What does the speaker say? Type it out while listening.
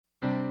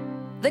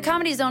The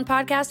Comedy Zone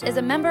podcast is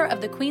a member of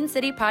the Queen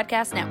City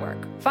Podcast Network.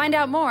 Find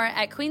out more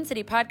at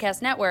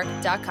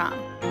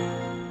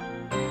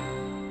queencitypodcastnetwork.com.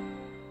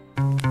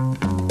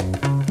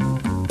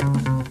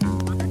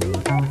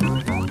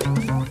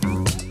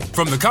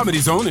 From the Comedy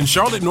Zone in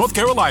Charlotte, North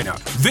Carolina,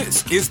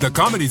 this is the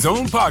Comedy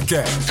Zone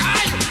Podcast.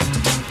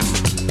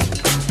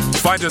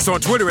 Find us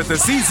on Twitter at the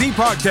CZ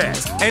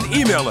Podcast and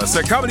email us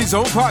at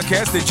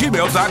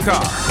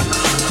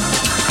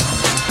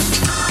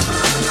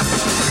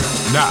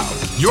comedyzonepodcast@gmail.com. Now,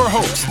 your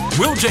hosts,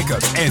 Will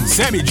Jacobs and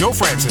Sammi Jo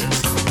Francis.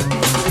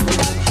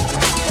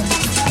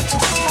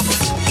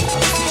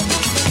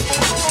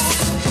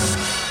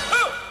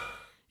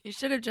 You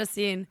should have just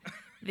seen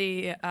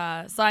the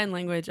sign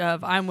language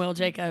of I'm Will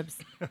Jacobs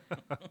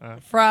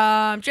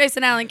from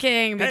Jason Allen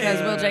King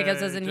because Will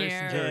Jacobs isn't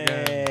here.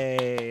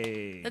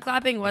 Yay. The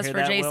clapping was for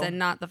that, Jason, Will?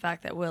 not the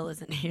fact that Will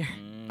isn't here.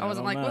 I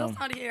wasn't like, know. Will's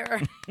not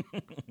here.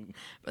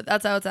 But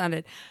that's how it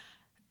sounded.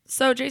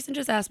 So Jason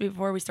just asked me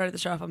before we started the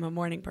show if I'm a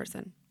morning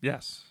person,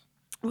 Yes.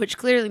 which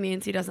clearly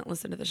means he doesn't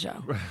listen to the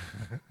show.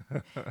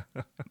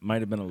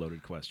 Might have been a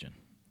loaded question.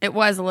 It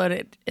was a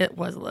loaded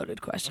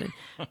question.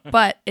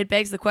 But it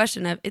begs the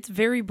question of, it's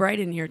very bright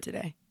in here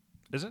today.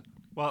 Is it?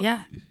 Well,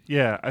 Yeah.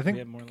 Yeah, I have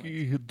think more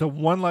lights? the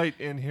one light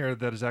in here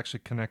that is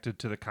actually connected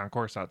to the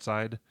concourse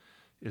outside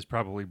is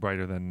probably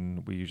brighter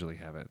than we usually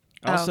have it.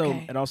 Also,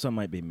 Okay. it also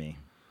might be me.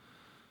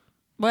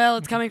 Well,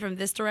 it's coming from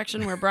this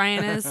direction where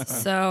Brian is, I'm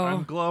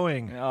so...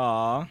 glowing.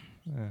 Aw,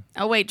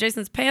 Oh, wait,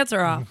 Jason's pants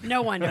are off.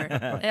 No wonder.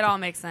 It all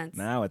makes sense.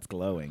 now it's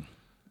glowing.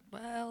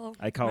 Well,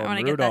 I call I him want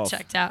to get that Rudolph.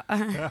 checked out.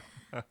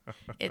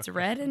 It's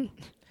red and...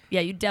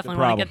 Yeah, you The definitely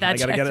want to problem. get that I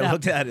gotta checked get it out.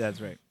 looked at.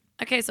 That's right.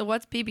 Okay, so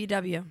what's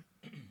BBW?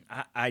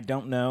 I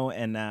don't know,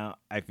 and now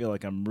I feel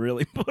like I'm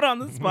really put on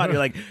the spot. You're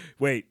like,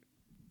 wait.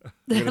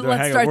 We're gonna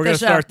Let's start We're the gonna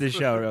show. start this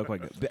show real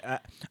quick.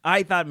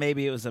 I thought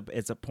maybe it's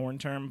a porn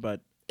term,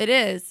 but It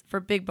is for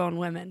big bone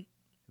women.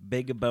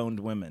 big boned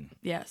women.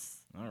 Yes.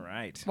 All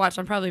right. Watch,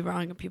 I'm probably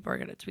wrong, and people are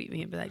going to tweet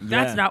me and be like,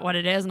 that's Yeah. not what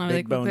it is. And I'm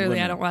like, well, Big-boned clearly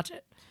I women. don't watch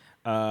it.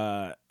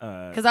 Because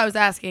Because I was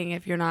asking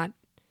if you're not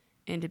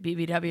into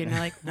BBW, and you're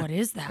like, what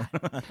is that?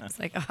 It's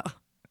like,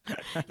 oh,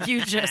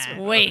 you just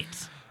wait.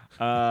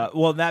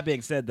 well, that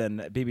being said, then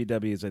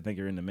BBWs I think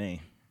are into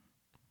me.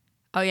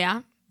 Oh,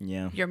 yeah?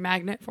 Yeah. Your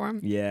magnet for him?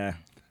 Yeah.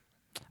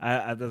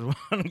 There's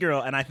one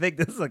girl, and I think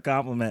this is a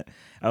compliment.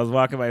 I was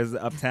walking by, I was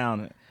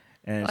uptown,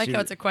 and I like she how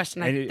was- it's a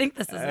question. and I you- think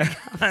this is a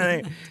I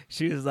think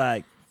she was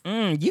like,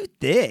 "You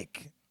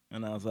thick,"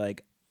 and I was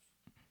like,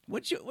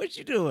 "What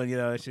you doing?" You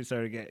know, she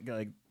started get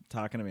like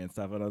talking to me and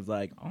stuff, and I was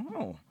like,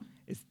 "Oh,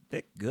 is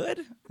thick good?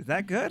 Is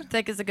that good?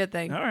 Thick is a good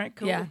thing. All right,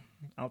 cool. Yeah.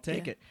 I'll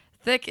take Yeah. it.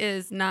 Thick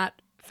is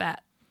not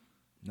fat.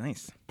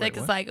 Nice. Thick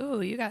what? is like,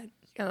 ooh, you got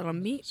a little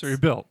meat. So you're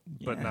built,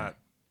 but Yeah. not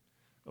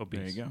There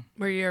obese. you go.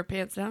 Were your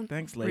pants down?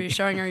 Thanks, Were lady. you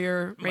showing her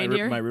your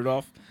reindeer? My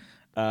Rudolph.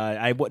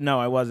 No,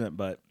 I wasn't,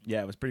 but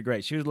yeah, it was pretty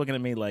great. She was looking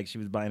at me like she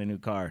was buying a new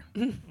car,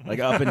 like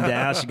up and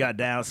down. She got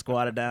down,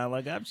 squatted down,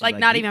 like up. She's like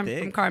not "You even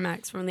thick." from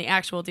CarMax, from the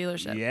actual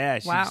dealership. Yeah,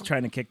 she wow. was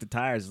trying to kick the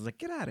tires. I was like,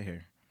 "Get out of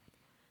here."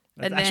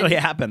 That And then- actually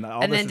happened.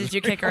 All And this then is did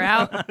you kick her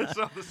out?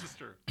 So this is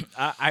true.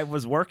 I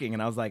was working,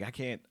 and I was like, I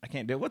can't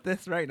deal with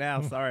this right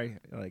now. Sorry.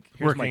 Like,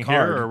 here's Working my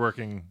card. here or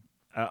working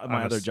my on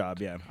a other s- job,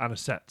 yeah, on a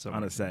set. So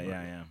on a set,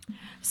 yeah.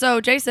 So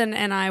Jason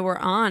and I were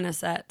on a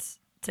set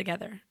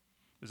together.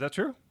 Is that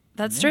true?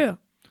 That's true.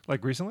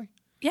 Like recently?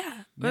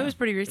 Yeah, but it was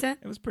pretty recent.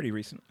 It was pretty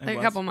recent. It Like a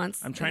was. couple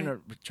months, I'm I trying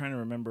to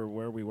remember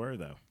where we were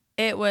though.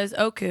 It was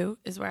Oku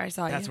is where I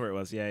saw That's you. where it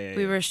was. Yeah.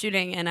 We were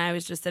shooting, and I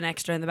was just an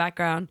extra in the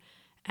background.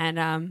 And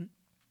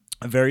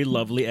a very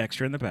lovely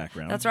extra in the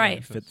background. that's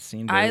right. Fit the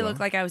scene. Very I well. looked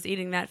like I was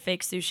eating that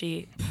fake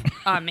sushi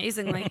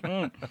amazingly.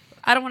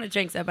 I don't want to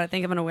jinx it, but I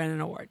think I'm going to win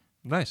an award.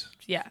 Nice.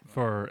 Yeah,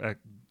 For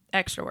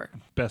extra work.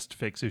 best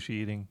fake sushi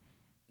eating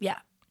Yeah,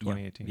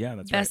 2018. Yeah,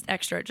 that's best right.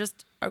 extra,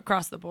 just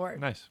across the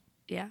board. Nice.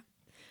 Yeah.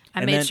 I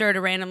And made then- sure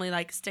to randomly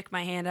like stick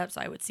my hand up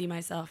so I would see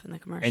myself in the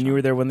commercial. And you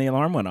were there when the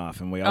alarm went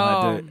off, and we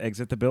all had to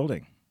exit the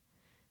building.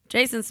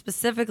 Jason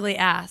specifically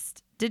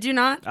asked, did you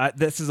not?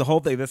 This is the whole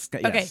thing. This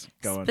Okay, yes,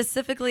 go on.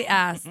 specifically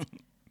asked.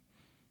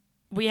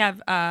 We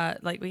have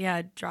we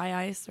had dry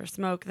ice or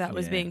smoke that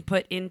was Yeah. being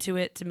put into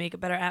it to make a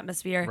better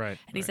atmosphere. Right,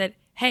 And he right. said,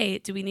 "Hey,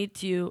 do we need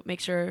to make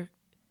sure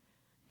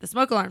the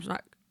smoke alarm's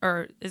not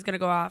or is going to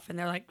go off?" And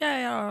they're like,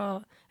 "Yeah."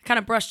 I kind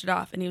of brushed it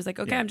off, and he was like,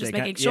 "Okay, Yeah, I'm just they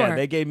making got- sure." Yeah,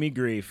 they gave me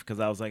grief because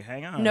I was like,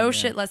 "Hang on." No yeah.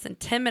 shit. Less than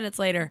 10 minutes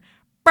later,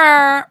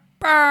 brr,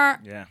 brr,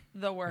 Yeah,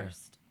 the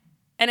worst.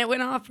 And it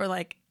went off for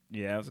like.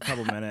 yeah. It was a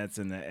couple minutes,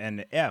 and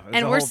yeah, it was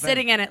And the we're whole thing.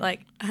 sitting in it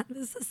like,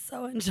 this is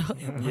so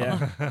enjoyable.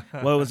 Yeah.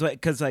 Well, it was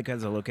because like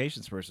as a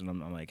locations person,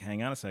 I'm like,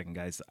 hang on a second,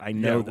 guys. I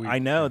know we- I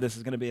know this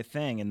is going to be a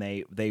thing, and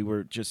they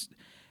were just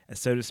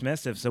so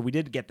dismissive. So we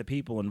did get the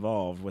people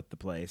involved with the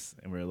place,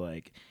 and we are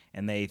like,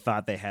 and they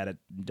thought they had it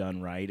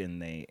done right,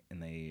 and it,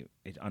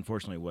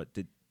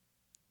 unfortunately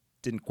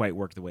didn't quite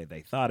work the way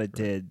they thought it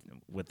did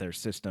with their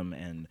system,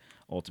 and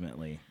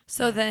ultimately.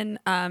 So then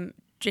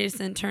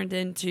Jason turned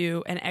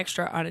into an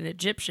extra on an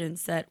Egyptian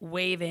set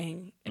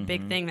waving a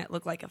big thing that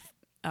looked like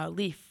a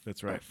leaf.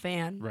 That's or right. a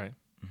fan. Right.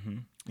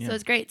 Yeah. So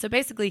it's great. So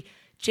basically,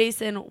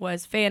 Jason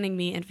was fanning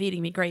me and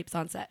feeding me grapes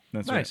on set.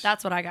 That's Nice. right.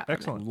 That's what I got. From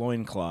Excellent.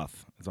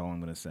 Loincloth is all I'm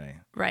going to say.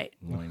 him. Right.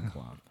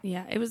 Loincloth.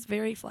 Yeah, it was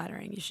very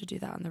flattering. You should do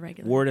that on the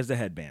regular. Wore it as a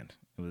headband.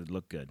 It would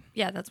look good.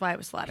 Yeah, that's why it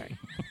was flattering.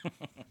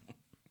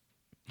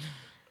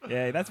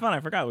 Yeah, that's fun. I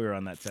forgot we were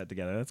on that set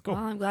together. That's cool.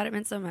 Well, I'm glad it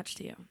meant so much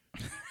to you.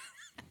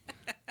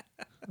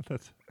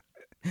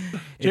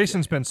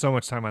 Jason spent so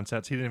much time on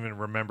sets, he didn't even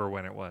remember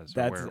when it was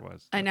or where it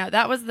was. I know.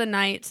 That was the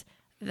night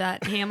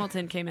that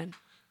Hamilton came in.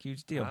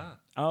 Huge deal. Ah.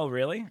 Oh,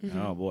 really? Mm-hmm.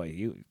 Oh,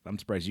 boy. I'm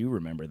surprised you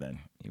remember then.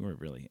 You were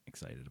really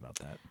excited about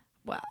that.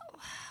 Well,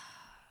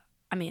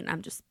 I mean,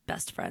 I'm just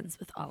best friends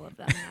with all of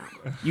them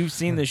now. You've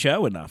seen the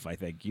show enough, I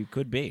think. You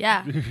could be.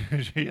 Yeah.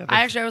 Yeah,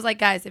 I was like,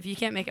 guys, if you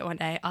can't make it one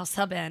day, I'll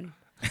sub in.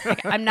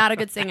 Like, I'm not a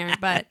good singer,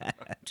 but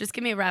just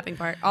give me a rapping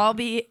part. I'll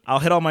be I'll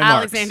hit all my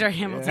Alexander marks.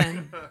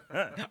 Hamilton.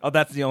 Oh,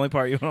 that's the only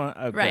part you want?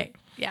 Okay. Right.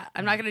 Yeah.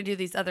 I'm not going to do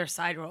these other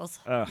side roles.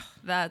 Ugh,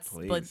 That's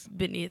please.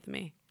 beneath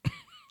me.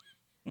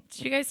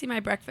 Did you guys see my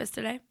breakfast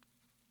today?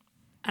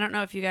 I don't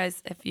know if you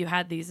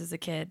had these as a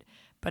kid,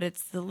 but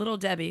it's the Little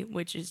Debbie,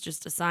 which is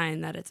just a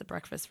sign that it's a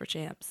breakfast for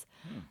champs.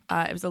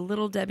 It was a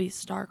Little Debbie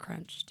Star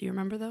Crunch. Do you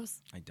remember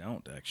those? I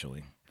don't,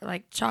 actually. They're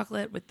like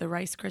chocolate with the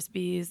Rice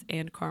Krispies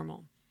and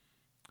caramel.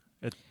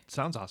 It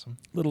sounds awesome.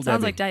 Little Sounds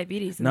Debbie. like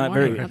diabetes. In the Not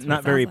morning. very, That's what not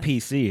it very sounds like.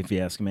 PC, if you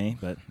ask me,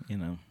 but, you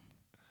know.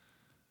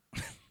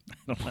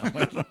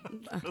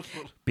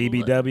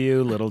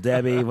 BBW, Little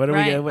Debbie. What do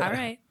Right. we All get?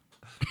 right.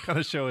 What kind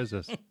of show is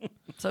this?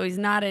 So he's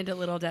not into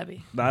Little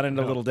Debbie. Not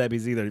into Little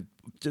Debbie's either.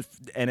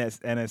 Just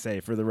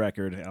NSA, for the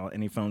record,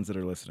 any phones that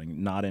are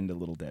listening, not into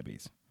Little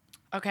Debbie's.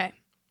 Okay.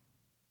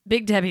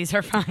 Big Debbie's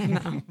are fine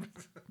though.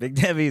 Big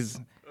Debbie's,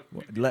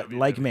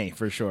 like me,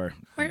 for sure.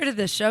 Where did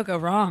this show go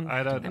wrong?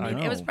 I don't- mean,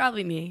 I it was know.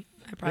 probably me.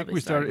 I I think probably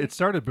we started. It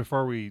started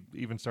before we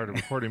even started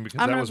recording because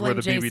I'm that gonna was where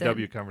the blame Jason,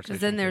 BBW conversation.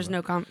 Because then there's came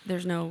up.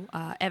 no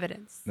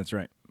evidence. That's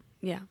right.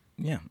 Yeah.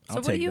 Yeah, So I'll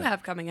what take do you that.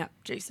 have coming up,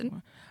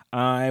 Jason?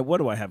 What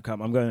do I have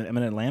come? I'm in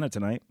Atlanta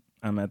tonight.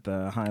 I'm at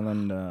the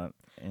Highland.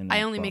 In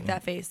I only make Butler.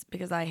 that face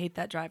because I hate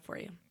that drive for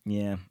you.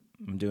 Yeah,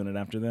 I'm doing it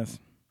after this.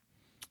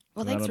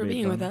 Well, So thanks that'll for be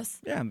being fun. with us.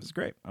 Yeah, it's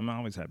great. I'm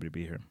always happy to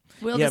be here.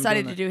 Will Yeah, I'm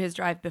decided doing to do his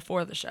drive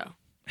before the show.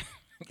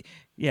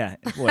 Yeah,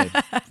 boy,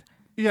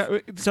 Yeah.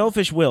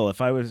 selfish Will.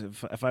 If I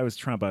was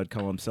Trump, I'd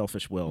call him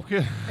Selfish Will.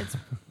 It's,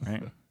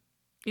 Right?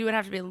 you would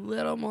have to be a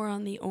little more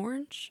on the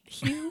orange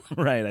hue.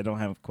 Right. I don't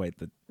have quite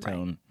the Right.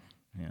 tone.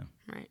 Yeah.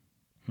 Right.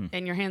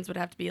 And your hands would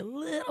have to be a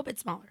little bit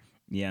smaller.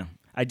 Yeah.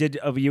 I did.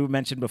 You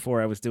mentioned before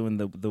I was doing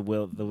the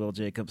Will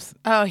Jacobs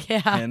Oh, yeah.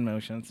 hand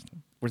motions.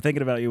 We're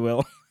thinking about you,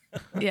 Will.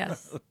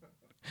 Yes.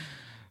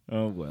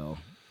 Oh well.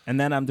 And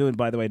then I'm doing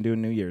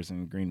New Year's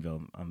in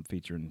Greenville. I'm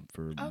featuring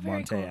for Oh, very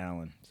Monte cool.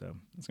 Allen. So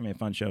it's gonna be a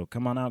fun show.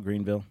 Come on out,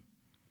 Greenville,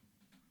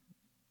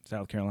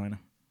 South Carolina.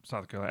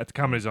 South Carolina at the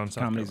Comedy Zone.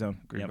 South Comedy Carolina,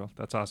 Zone, Greenville. yep.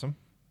 That's awesome.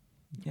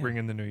 Yeah. Bring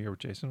in the new year with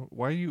Jason.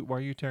 Why are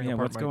you tearing Yeah,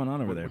 apart? what's going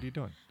on over there? What are you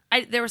doing?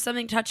 There was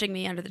something touching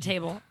me under the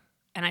table,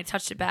 and I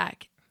touched it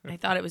back. I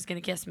thought it was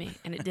going to kiss me,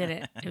 and it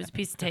didn't. It was a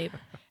piece of tape,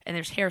 and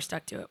there's hair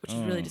stuck to it, which is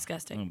really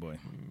disgusting. Oh boy.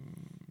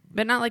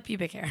 But not like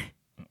pubic hair.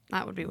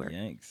 That would be weird.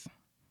 Yikes.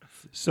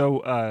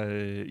 So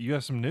you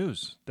have some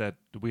news that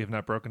we have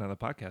not broken on the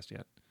podcast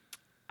yet.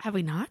 Have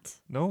we not?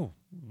 No,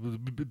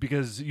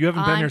 because you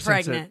haven't been I'm here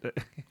pregnant.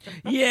 since.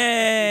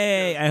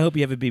 Yay! I hope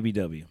you have a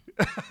BBW.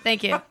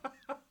 Thank you.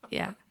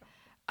 Yeah.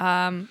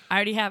 I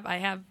already have. I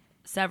have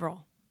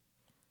several.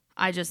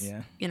 I just,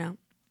 Yeah.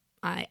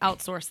 I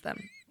outsource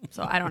them,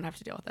 so I don't have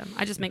to deal with them.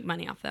 I just make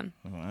money off them.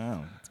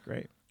 Wow, that's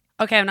great.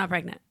 Okay, I'm not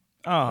pregnant.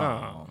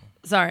 Oh,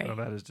 Sorry. Oh,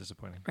 that is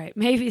disappointing. Right.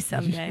 Maybe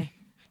someday.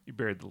 You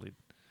buried the lead.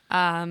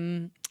 I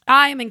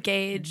am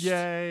engaged.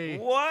 Yay!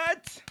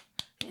 what?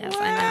 Yes,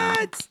 I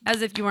know.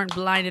 As if you weren't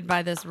blinded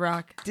by this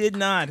rock. Did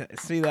not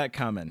see that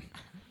coming.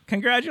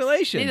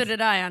 Congratulations. Neither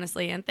did I,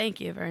 honestly, and thank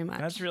you very much.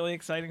 That's really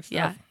exciting stuff.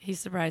 Yeah, he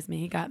surprised me.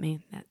 He got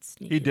me. That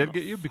sneaky He did little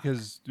get you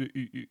because.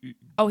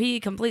 Oh, he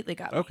completely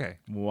got me. Okay.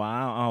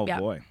 Wow. Oh Yeah.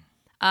 boy.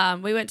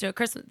 We went to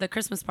the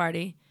Christmas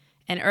party,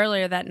 and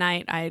earlier that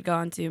night I had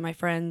gone to my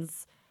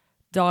friend's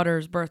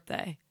daughter's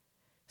birthday.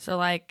 So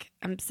like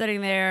I'm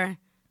sitting there,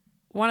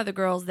 one of the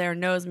girls there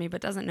knows me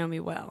but doesn't know me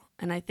well,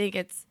 and I think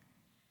it's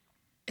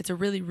a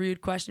really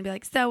rude question to be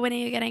like, "So when are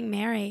you getting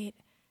married?"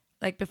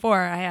 Like before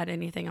I had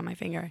anything on my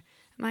finger.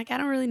 I'm like, I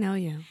don't really know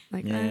you.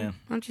 Like, Yeah. why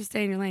don't you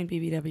stay in your lane,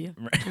 BBW? You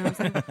know what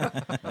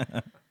I'm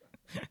saying?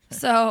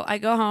 So I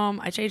go home.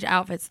 I change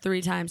outfits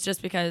 3 times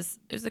just because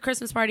it was the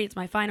Christmas party. It's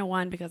my final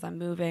one because I'm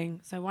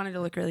moving. So I wanted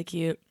to look really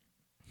cute.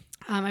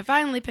 I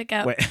finally pick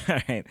up. Wait. All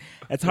right.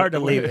 It's hard to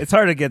leave. It's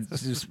hard to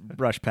just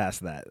brush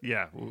past that.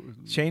 Yeah.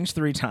 Change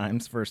 3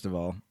 times, first of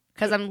all,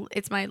 Because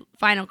it's my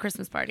final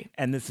Christmas party.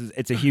 and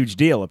it's a huge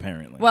deal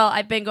apparently. Well,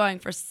 I've been going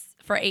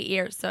for 8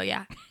 years. So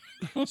yeah.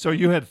 So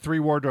you had 3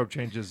 wardrobe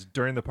changes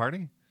during the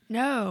party?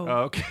 No. Oh,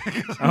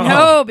 okay.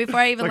 No, before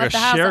I even Like left a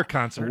the house. Cher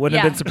concert. Wouldn't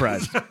yeah. have been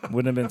surprised.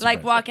 Wouldn't have been surprised.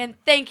 Like walk in,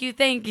 thank you,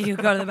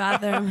 go to the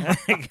bathroom.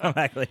 Come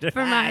back later.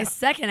 For my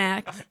second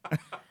act,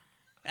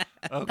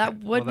 Okay. That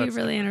would be that's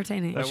really different.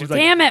 entertaining. That She's would-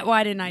 Damn it!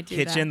 Why didn't I do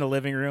Kitchen, that? the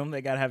living room,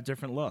 they gotta have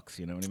different looks.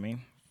 You know what I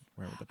mean?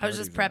 Wherever the I was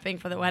just party's at. prepping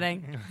for the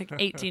wedding, like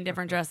 18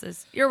 different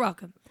dresses. You're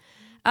welcome.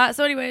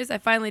 So, anyways, I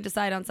finally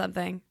decide on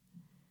something,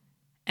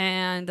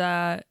 and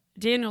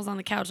Daniel's on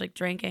the couch, like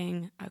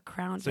drinking a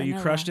Crown. So you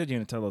Vanilla. crushed it. You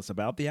gonna tell us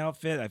about the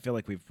outfit? I feel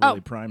like we've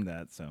really primed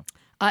that. So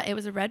It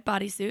was a red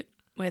bodysuit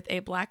with a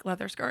black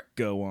leather skirt.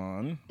 go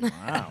on.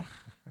 Wow.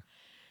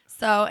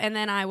 So, and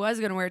then I was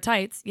gonna wear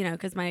tights,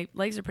 because my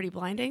legs are pretty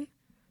blinding.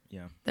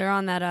 Yeah. They're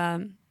on that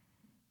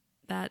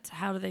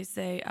how do they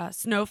say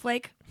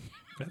snowflake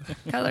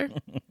color?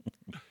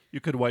 You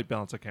could white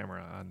balance a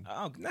camera on.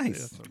 Oh,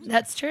 nice.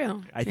 That's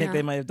true. I think Yeah.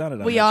 they might have done it.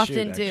 On We that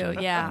often shoot, do,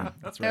 actually. yeah.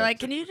 That's They're right. like,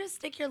 "Can you just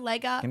stick your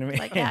leg up?" Can we-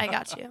 Like, yeah, I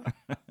got you.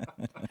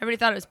 Everybody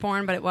thought it was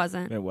porn, but it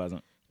wasn't. It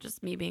wasn't.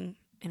 Just me being,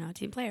 a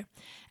team player.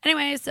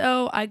 Anyway,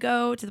 so I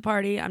go to the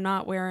party. I'm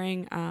not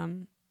wearing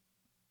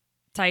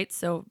tights,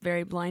 so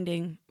very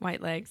blinding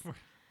white legs.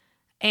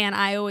 And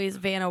I always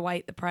Vanna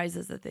White the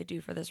prizes that they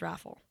do for this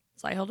raffle.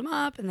 So I hold them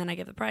up, and then I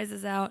give the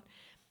prizes out.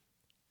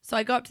 So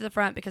I go up to the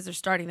front because they're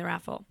starting the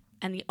raffle.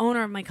 And the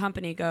owner of my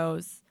company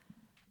goes,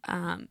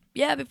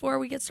 before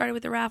we get started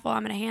with the raffle,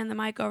 I'm going to hand the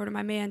mic over to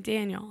my man,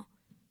 Daniel.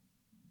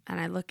 And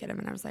I look at him,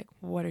 and I was like,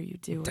 what are you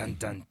doing? Dun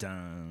dun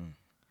dun.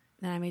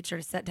 Then I made sure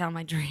to set down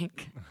my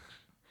drink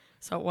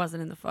so it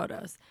wasn't in the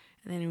photos.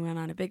 And then he went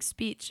on a big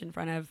speech in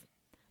front of,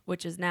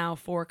 which is now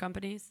 4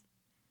 companies.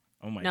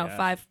 Oh my No,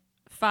 gosh.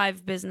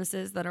 five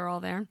businesses that are all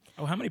there.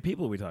 Oh, how many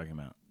people are we talking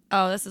about?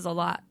 Oh, this is a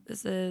lot.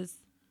 This is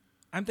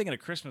I'm thinking a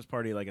Christmas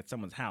party like at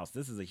someone's house.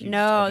 This is a huge.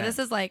 no. event. This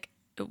is like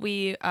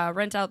we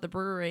rent out the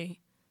brewery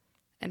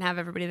and have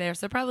everybody there.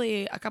 So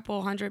probably a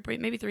couple hundred,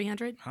 maybe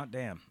 300. Hot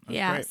damn. That's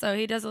Yeah. great. So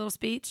he does a little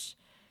speech,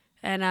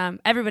 and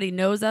everybody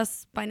knows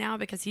us by now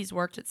because he's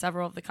worked at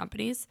several of the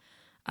companies.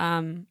 So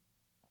it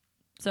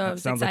That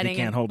was sounds like exciting. he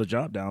can't and- hold a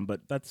job down,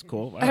 but that's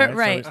cool. All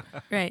right, so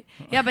right.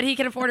 Yeah, but he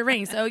can afford a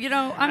ring. So, I'm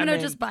going to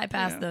just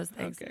bypass those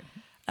things. Okay.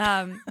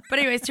 But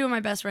anyways, 2 of my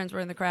best friends were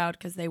in the crowd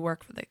because they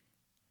work for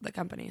the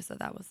company. So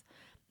that was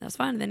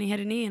fun. And then he hit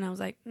a knee, and I was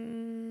like,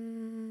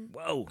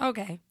 Whoa.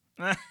 okay,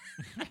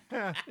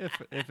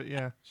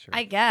 Yeah, sure.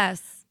 I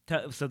guess.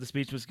 So the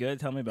speech was good.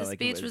 Tell me about The like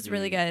speech was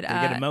really good. Did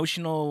he get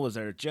emotional? Was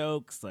there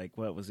jokes? Like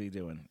what was he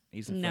doing?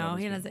 He's in front No, of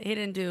he his doesn't.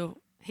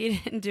 He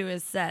didn't do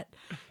his set.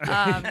 He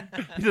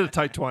did a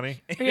tight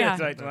 20. people. Yeah.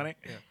 That's right, 20.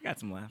 Got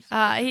some laughs.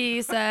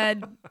 He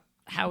said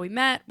how we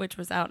met, which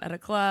was out at a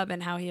club,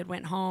 and how he had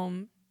went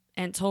home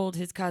and told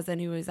his cousin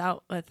who was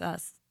out with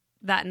us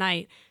that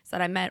night,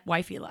 said, I met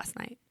wifey last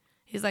night.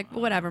 He's like,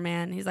 whatever,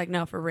 man. He's like,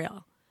 no, for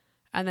real.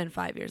 And then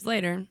 5 years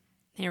later,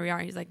 here we are.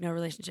 He's like, no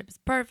relationship is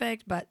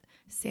perfect, but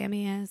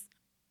Sammy is.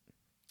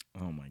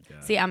 Oh my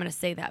god. See, I'm going to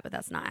say that, but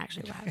that's not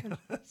actually what happened.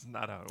 That's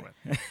not how it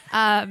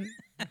went.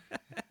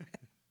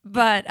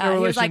 But No he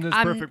was like, relation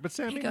is perfect, but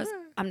Sammy, he goes, eh.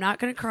 I'm not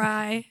going to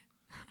cry.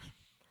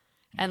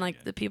 And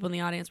like the people in the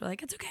audience were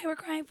like, it's okay, we're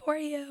crying for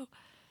you.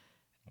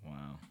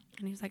 Wow.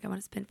 And he was like, I want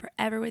to spend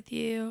forever with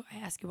you. I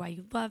ask you why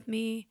you love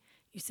me.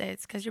 You say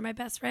it's because you're my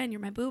best friend. You're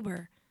my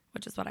boober,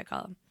 which is what I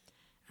call him.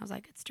 I was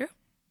like, it's true.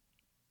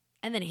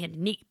 And then he hit a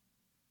knee.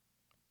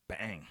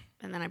 Bang.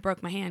 And then I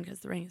broke my hand because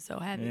the ring is so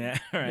heavy. Yeah.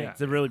 Right. Yeah.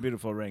 It's a really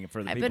beautiful ring.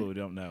 For the I've people been- who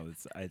don't know,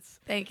 it's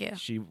Thank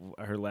you.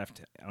 her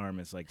left arm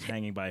is like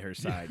hanging by her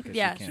side. 'Cause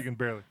Yes. She She can't can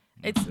barely.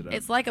 It's it up.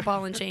 it's like a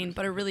ball and chain,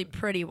 but a really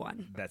pretty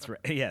one. That's right.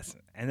 Yes.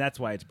 And that's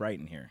why it's bright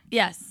in here.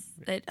 Yes.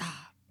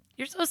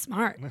 You're so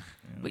smart.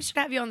 We should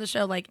have you on the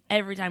show like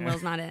every time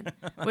Will's not in,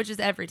 which is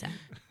every time.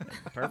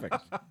 Perfect.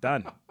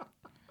 Done.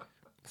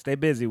 Stay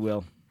busy,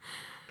 Will.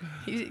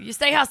 You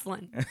stay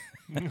hustling.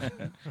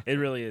 It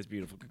really is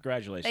beautiful.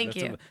 Congratulations. Thank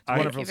That's you. It's a Thank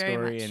wonderful you very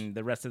story, much. and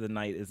the rest of the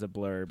night is a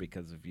blur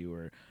because of you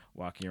were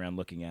walking around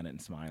looking at it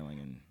and smiling.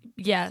 And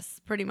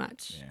Yes, pretty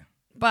much. yeah.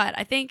 But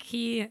I think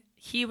he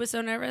was so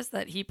nervous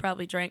that he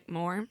probably drank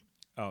more.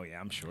 Oh yeah,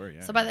 I'm sure.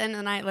 Yeah. So by the end of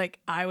the night, like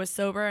I was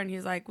sober, and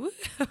he's like, "Woo!"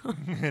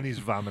 And he's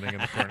vomiting in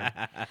the corner.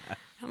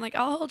 I'm like,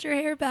 "I'll hold your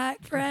hair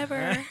back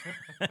forever."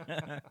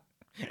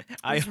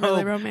 I It's really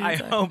hope.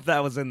 romantic. I hope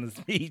that was in the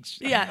speech.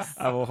 Yes.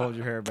 I will hold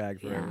your hair back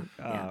forever.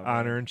 Yeah.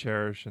 Honor and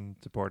cherish and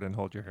support and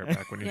hold your hair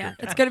back when you Yeah, drink.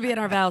 it's gonna be in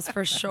our vows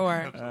for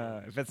sure.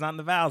 If it's not in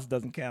the vows, it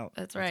doesn't count.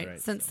 That's right.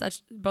 Since So-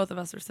 both of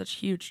us are such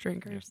huge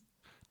drinkers.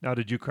 Now,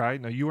 did you cry?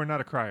 No, you were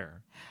not a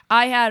crier.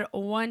 I had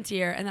one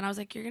tear, and then I was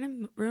like, "You're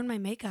gonna ruin my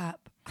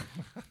makeup." So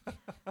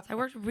I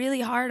worked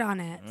really hard on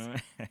it.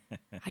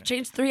 I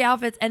changed 3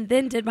 outfits and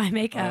then did my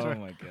makeup. Oh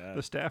my god.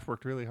 The staff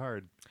worked really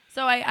hard.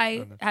 So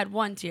I had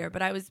one tear,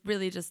 but I was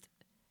really just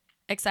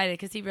excited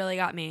because he really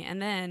got me.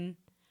 And then,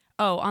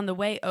 on the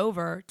way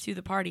over to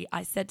the party,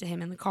 I said to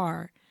him in the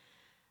car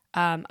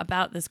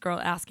about this girl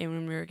asking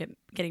when we were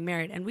getting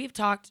married. And we've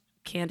talked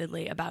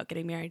candidly about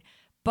getting married,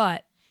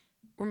 but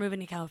we're moving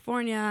to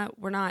California.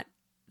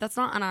 That's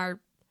not on our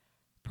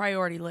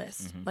priority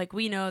list. Mm-hmm. Like,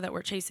 we know that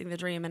we're chasing the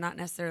dream and not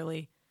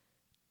necessarily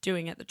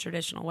doing it the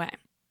traditional way.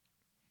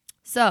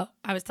 So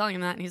I was telling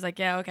him that, and he's like,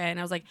 yeah, okay. And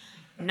I was like,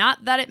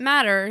 Not that it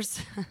matters.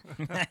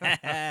 Oh.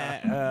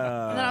 And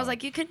then I was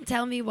like, you couldn't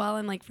tell me while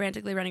I'm like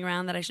frantically running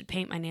around that I should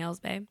paint my nails,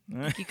 babe.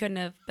 Like, you couldn't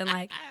have been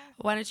like,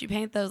 why don't you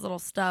paint those little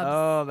stubs?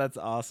 Oh, that's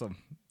awesome.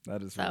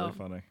 That is really So-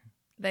 funny.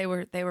 They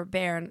were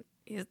bare, and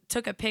he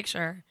took a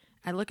picture.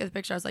 I look at the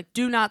picture. I was like,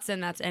 do not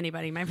send that to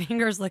anybody. My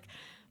fingers look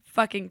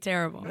fucking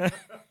terrible.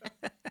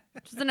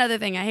 Just another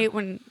thing. I hate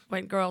when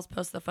girls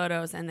post the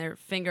photos and their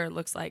finger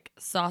looks like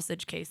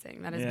sausage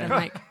casing that has been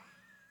like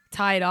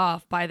tied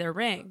off by their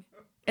ring.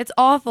 It's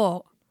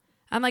awful.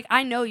 I'm like,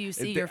 I know you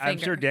see your finger. I'm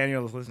sure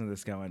Daniel is listening to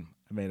this going,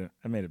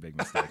 I made a big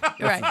mistake.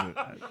 Right.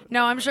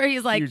 No, I'm sure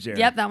he's like, Huge error.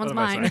 yep, that one's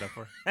What have I mine. signed up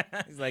for?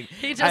 He's like,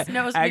 He just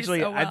knows me actually,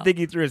 so well. I think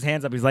he threw his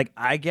hands up. He's like,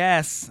 I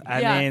guess.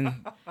 Yeah. I mean,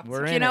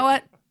 we're in You know it.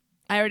 what?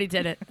 I already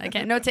did it. I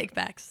can't. No take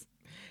backs.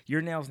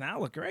 Your nails now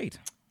look great.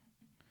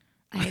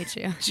 I hate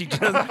you. She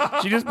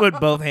just put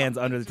both hands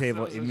under the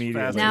table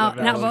immediately. Now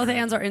That was- both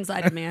hands are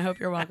inside of me. I hope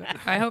you're welcome.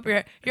 I hope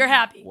you're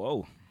happy.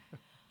 Whoa.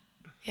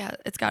 Yeah,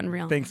 it's gotten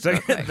real. Things that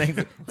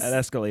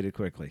escalated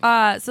quickly.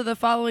 So the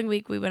following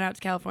week, we went out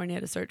to California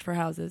to search for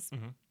houses.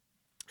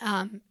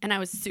 And I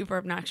was super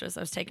obnoxious. I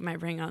was taking my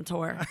ring on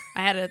tour.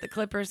 I had it at the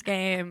Clippers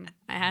game.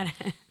 I had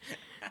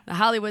the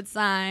Hollywood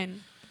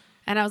sign.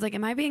 And I was like,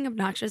 am I being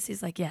obnoxious?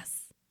 He's like, yes.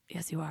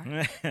 Yes, you are.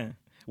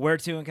 Where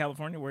to in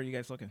California? Where are you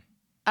guys looking?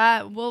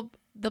 Well,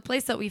 the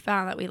place that we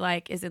found that we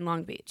like is in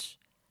Long Beach.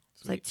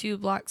 It's like 2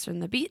 blocks from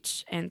the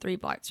beach and 3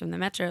 blocks from the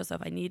metro. So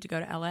if I need to go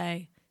to LA,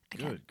 I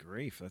can. Good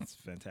grief. That's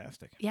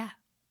fantastic. Yeah.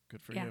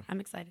 Good for Yeah, you. I'm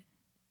excited.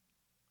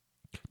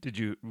 Did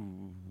you?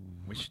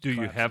 Do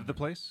you have the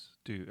place?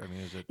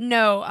 Is it?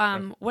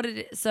 No, what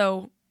it is,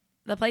 so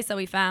the place that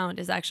we found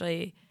is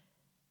actually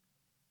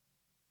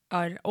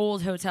an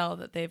old hotel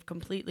that they've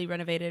completely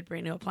renovated,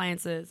 brand new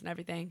appliances and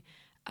everything,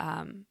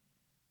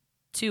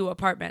 to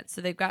apartments.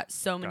 So they've got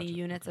so many Gotcha.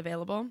 units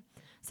available.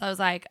 So I was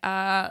like,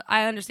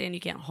 I understand you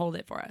can't hold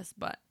it for us,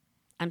 but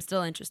I'm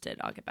still interested.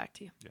 I'll get back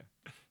to you. Yeah.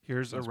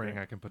 Here's a ring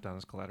I can put down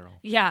as collateral.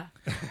 Yeah.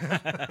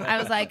 I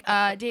was like,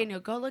 Daniel,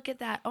 go look at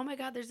that. Oh my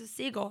God, there's a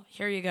seagull.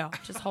 Here you go.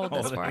 Just hold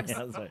this for us.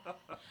 I was like,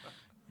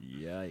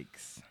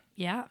 yikes.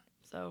 Yeah.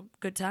 So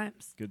good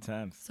times. Good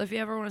times. So if you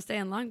ever want to stay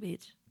in Long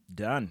Beach,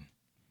 Done.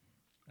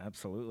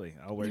 Absolutely.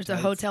 I'll wear there's a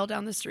tights. hotel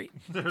down the street.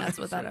 That's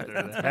what that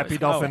is. Happy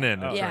Dolphin Inn.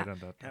 That's Yeah. right on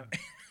that.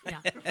 Yeah.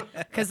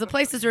 Because the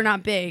places are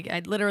not big.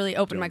 I'd literally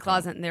open my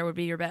closet and there would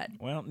be your bed.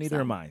 Well, neither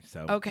am I.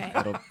 So Okay.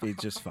 it'll be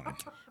just fine.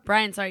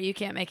 Brian, sorry, you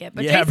can't make it.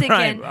 But Yeah, Jason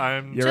Brian, can.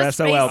 I'm. You're Just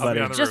SOL, face- I'll be buddy.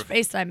 on the Just roof.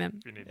 FaceTime him.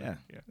 If you need Yeah.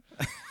 me.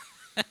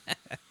 Yeah.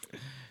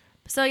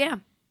 So yeah,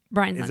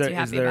 Brian's not too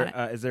happy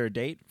about it. Is there a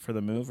date for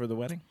the move or the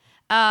wedding?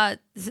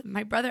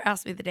 My brother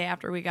asked me the day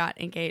after we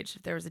got engaged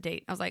if there was a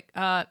date. I was like,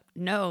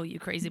 no, you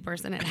crazy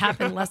person. It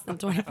happened less than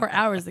 24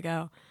 hours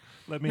ago.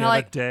 Let me And have they're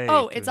like, a day.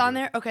 oh, to it's do on it.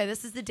 there? Okay,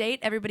 this is the date.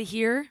 Everybody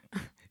here.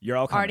 You're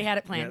all coming. Already had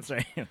it planned. Yeah,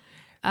 that's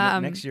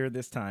right. Next year,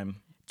 this time.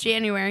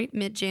 January,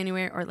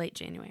 mid-January, or late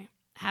January.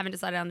 Haven't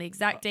decided on the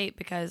exact date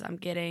because I'm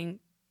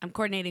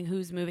coordinating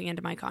who's moving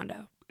into my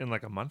condo. In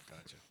like a month.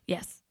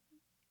 Yes.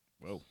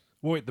 Whoa.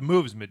 Well, wait, the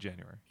move's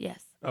mid-January.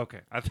 Yes. Okay,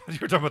 I thought you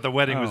were talking about the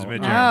wedding was Oh,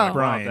 mid-January. no.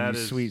 Brian, that you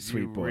is, sweet,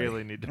 sweet you boy.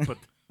 really need to put.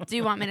 Do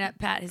you want me to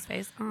pat his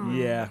face? Oh,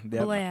 Yeah,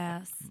 yep.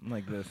 bless.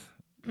 Like this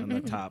on the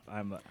top. I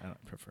don't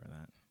prefer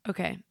that.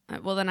 Okay.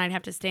 Well, then I'd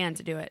have to stand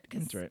to do it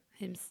because That's right.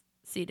 him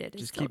seated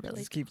is Just still keep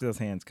really. keep those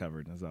hands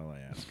covered. That's all I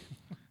ask.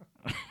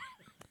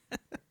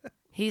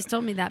 He's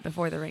told me that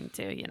before the ring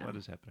too. You know. What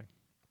is happening?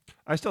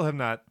 I still have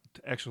not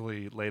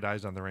actually laid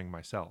eyes on the ring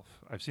myself.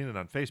 I've seen it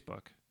on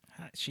Facebook.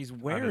 She's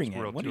wearing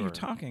world it. What are you tour,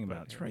 talking but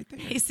about? It's right there.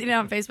 He's seen it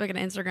on Facebook and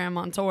Instagram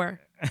on tour.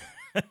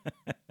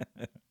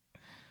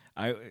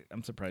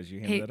 I'm surprised you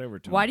handed Hey, that over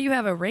to why him. do you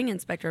have a ring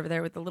inspector over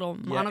there with the little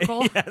Yeah,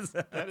 monocle? yes,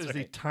 That is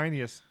the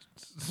tiniest.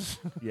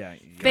 yeah.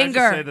 Can I just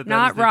Finger, say that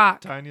not is the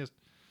rock. Tiniest.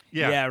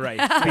 Yeah. Yeah.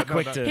 right. Be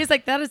quick to. He's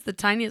like, that is the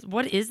tiniest.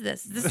 What is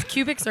this? Is this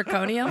cubic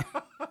zirconium?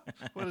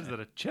 What is that?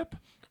 A chip?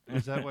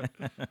 Is that what?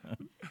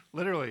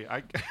 Literally,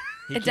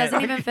 It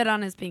doesn't even fit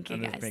on his pinky, on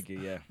his guys. pinky,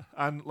 yeah.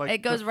 on like It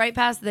goes right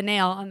past the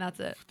nail, and that's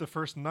it. the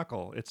first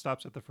knuckle. It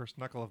stops at the first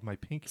knuckle of my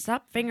pinky.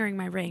 Stop fingering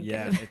my ring.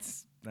 Yeah, Gabe.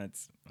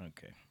 that's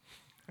okay.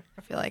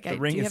 I feel like The I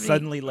ring do you is have any-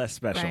 suddenly less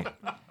special.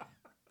 Right.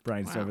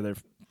 Brian's Wow. over there.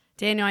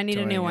 Daniel, I need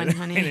a new toying one, with it.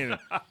 honey.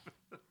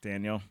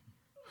 Daniel,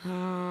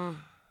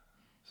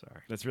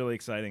 Sorry. that's really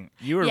exciting.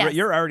 You're Yes.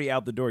 you're already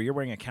out the door. You're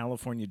wearing a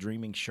California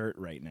Dreaming shirt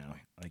right now.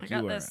 Like I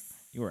got you are this.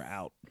 you are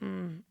out.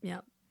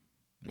 Yep.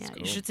 That's Yeah, cool.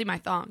 you should see my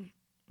thong.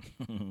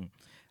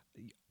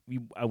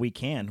 We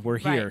can. We're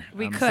Right, here.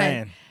 we I'm could.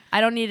 saying. I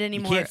don't need any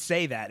You more. can't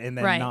say that and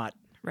then Right. not.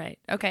 Right.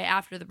 Okay,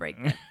 after the break.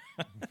 then.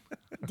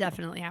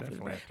 Definitely after the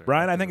Definitely break. after-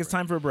 Brian, I after think the it's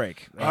time for a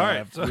break. All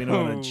right. We don't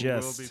want to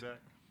We'll just. be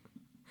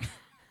back.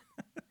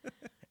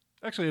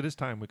 Actually, it is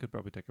time. We could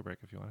probably take a break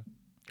if you want.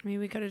 I mean,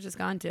 we could have just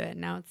gone to it.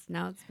 Now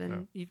it's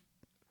been you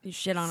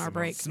shit on our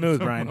break. Smooth,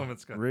 Some Brian.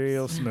 moments gone.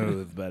 Real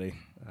smooth, buddy.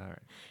 All right.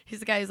 He's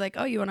the guy who's like,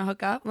 "Oh, you want to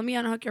hook up? Let me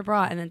unhook your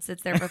bra," and then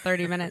sits there for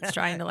 30 minutes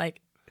trying to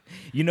like.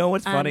 You know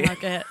what's funny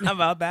Unhook it.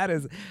 about that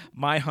is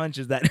my hunch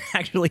is that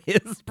actually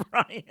is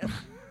Brian.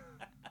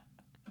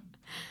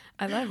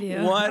 I love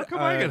you. What? How come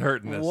I get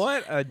hurt in this?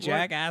 What a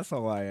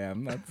jackasshole I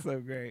am. That's so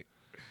great.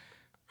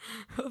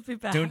 We'll be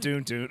back. Toon.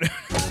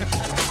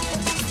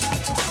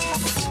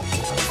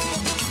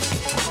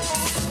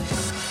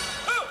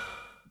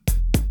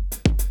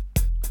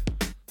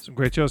 Some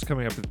great shows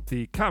coming up at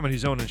the Comedy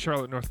Zone in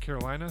Charlotte, North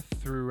Carolina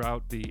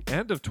throughout the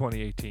end of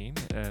 2018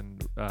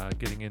 and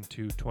getting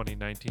into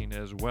 2019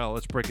 as well.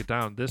 Let's break it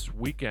down. This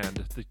weekend,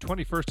 the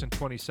 21st and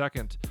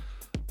 22nd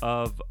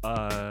of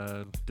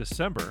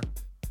December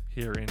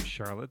here in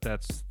Charlotte.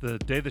 That's the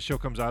day the show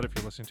comes out, if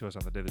you're listening to us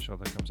on the day the show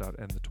that comes out,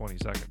 and the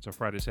 22nd. So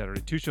Friday,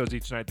 Saturday, 2 shows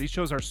each night. These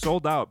shows are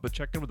sold out, but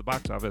check in with the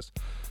box office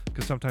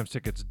because sometimes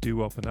tickets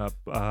do open up.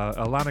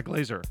 Alana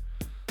Glazer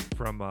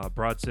from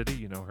Broad City,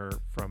 you know her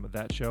from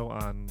that show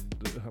on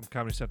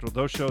Comedy Central.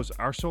 Those shows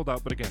are sold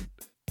out, but again,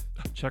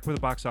 check with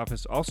the box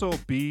office. Also,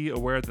 be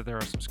aware that there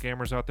are some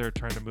scammers out there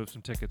trying to move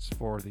some tickets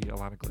for the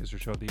Alana Glazer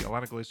show. The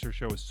Alana Glazer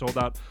show is sold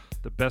out.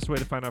 The best way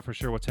to find out for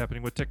sure what's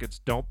happening with tickets,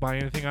 don't buy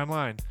anything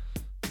online.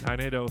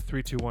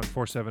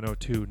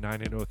 980-321-4702,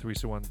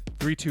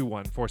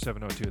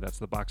 980-321-4702. That's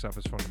the box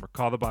office phone number.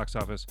 Call the box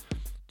office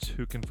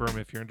to confirm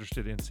if you're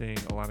interested in seeing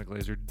Alana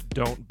Glazer.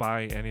 Don't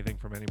buy anything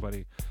from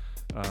anybody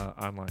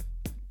online.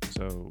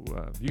 So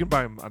you can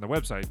buy them on the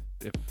website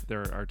if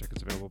there are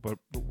tickets available. But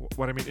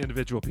what I mean,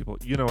 individual people,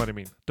 you know what I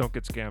mean. Don't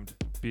get scammed.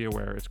 Be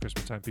aware. It's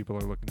Christmas time. People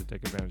are looking to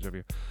take advantage of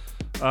you.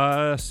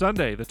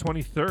 Sunday, the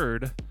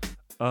 23rd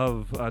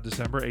of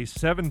December, a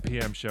 7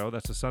 p.m. show.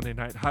 That's a Sunday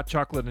night. Hot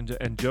chocolate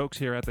and jokes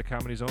here at the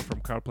Comedy Zone from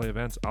Crowdplay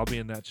Events. I'll be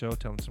in that show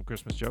telling some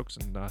Christmas jokes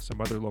and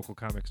some other local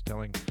comics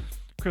telling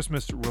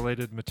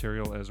Christmas-related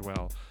material as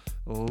well.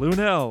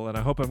 Lunel, and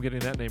I hope I'm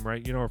getting that name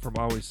right. You know her from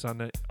Always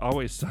Sunny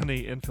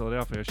in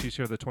Philadelphia. She's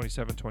here the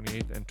 27th,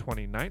 28th, and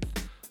 29th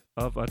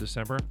of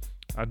December.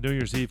 On New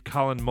Year's Eve,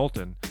 Colin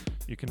Moulton.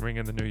 You can ring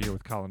in the new year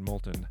with Colin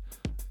Moulton.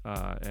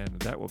 And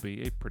that will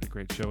be a pretty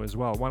great show as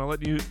well. Want to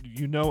let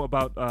you know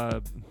about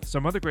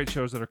some other great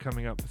shows that are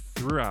coming up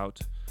throughout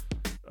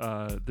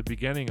the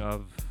beginning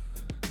of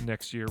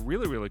next year.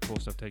 Really, really cool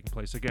stuff taking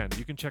place. Again,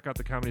 you can check out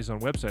the Comedy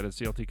Zone website at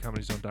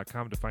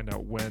cltcomedyzone.com to find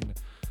out when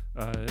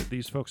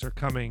these folks are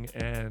coming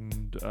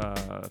and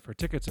for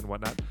tickets and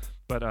whatnot.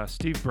 But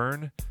Steve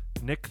Byrne,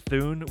 Nick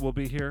Thune will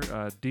be here,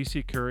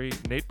 DC Curry,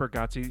 Nate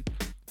Bargatze.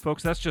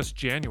 Folks, that's just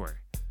January.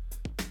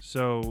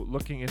 So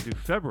looking into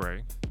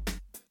February,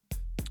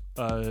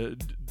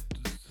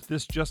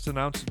 this just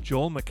announced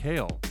Joel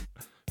McHale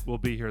will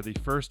be here the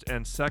 1st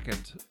and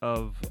 2nd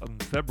of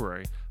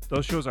February.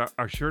 Those shows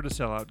are sure to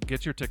sell out.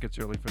 Get your tickets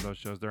early for those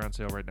shows. They're on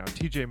sale right now.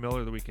 TJ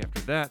Miller the week after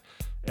that.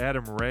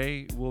 Adam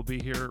Ray will be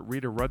here.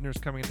 Rita Rudner's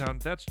coming in town.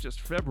 That's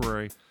just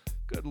February.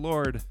 Good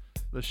Lord.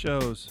 The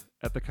shows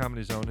at the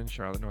Comedy Zone in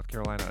Charlotte, North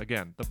Carolina.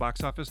 Again, the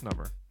box office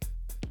number,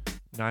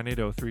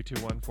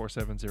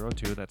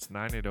 980-321-4702. That's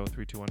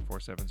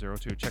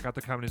 980-321-4702. Check out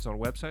the Comedy Zone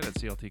website at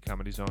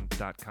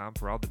cltcomedyzone.com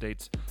for all the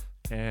dates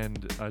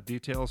and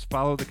details.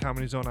 Follow the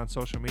Comedy Zone on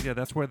social media.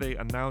 That's where they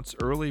announce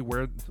early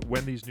when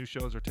these new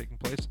shows are taking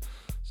place.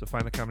 So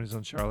find the Comedy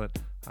Zone Charlotte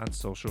on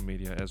social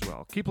media as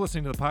well. Keep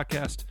listening to the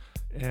podcast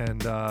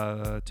and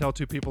tell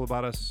 2 people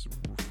about us.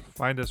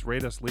 Find us,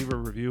 rate us, leave a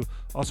review.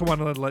 Also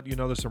want to let you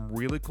know there's some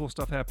really cool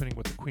stuff happening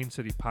with the Queen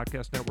City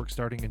Podcast Network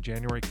starting in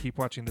January. Keep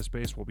watching this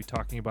space. We'll be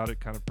talking about it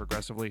kind of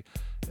progressively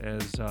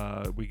as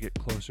we get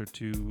closer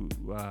to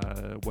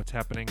what's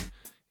happening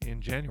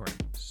in January.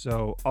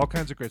 So all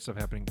kinds of great stuff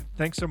happening.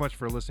 Thanks so much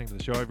for listening to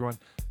the show, everyone.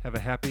 Have a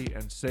happy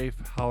and safe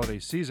holiday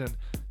season.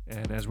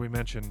 And as we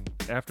mentioned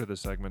after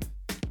this segment,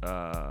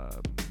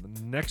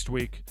 next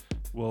week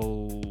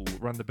we'll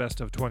run the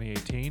best of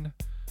 2018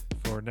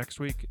 for next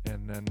week,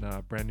 and then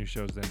brand new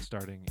shows then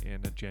starting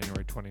in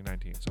January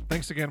 2019. So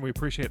thanks again. We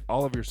appreciate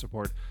all of your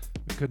support.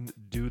 We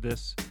couldn't do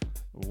this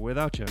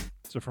without you.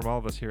 So from all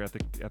of us here at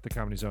the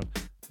Comedy Zone,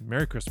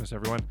 Merry Christmas,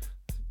 everyone.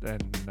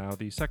 And now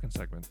the second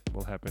segment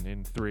will happen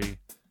in 3,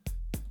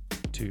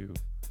 2,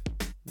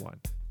 1.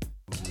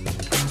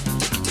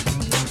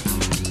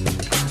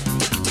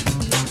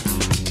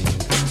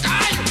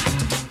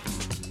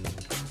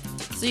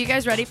 So you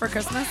guys ready for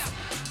Christmas?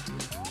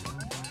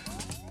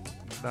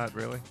 Not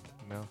really.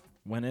 No.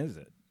 When is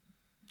it?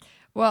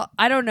 Well,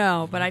 I don't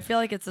know, but I feel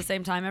like it's the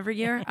same time every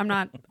year. I'm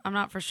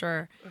not for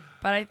sure.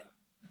 But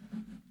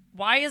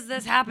why is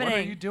this happening? What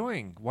are you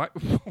doing? Why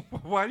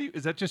do you?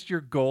 Is that just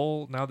your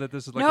goal now that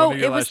this is like no, one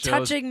of your it was last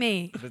shows? touching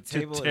me. The To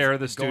table tear is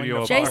the going studio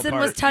to apart. fall Jason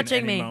apart was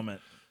touching in any me. moment.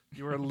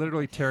 You were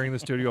literally tearing the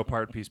studio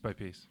apart piece by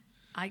piece.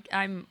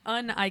 I'm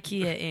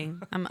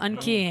un-IKEA-ing. I'm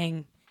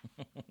unkeying.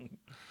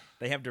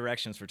 They have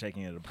directions for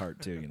taking it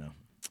apart too, you know.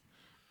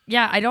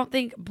 Yeah, I don't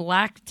think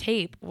black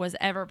tape was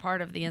ever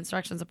part of the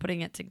instructions of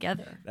putting it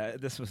together.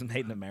 This was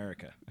made in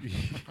America.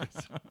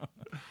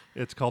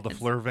 It's called the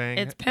Flurvang.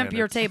 It's pimp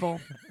your table.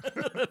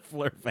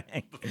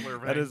 Flurvang.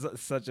 Flurvang. That is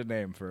such a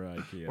name for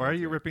IKEA. Why are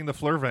you ripping the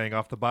Flurvang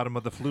off the bottom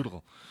of the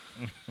fludel?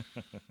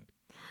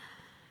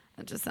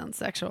 That just sounds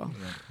sexual.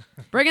 Yeah.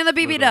 Bring in the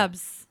BB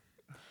dubs.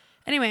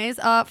 Anyways,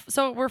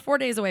 so we're 4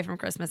 days away from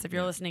Christmas if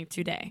you're listening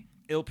today.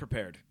 Ill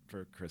prepared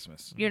for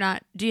Christmas. You're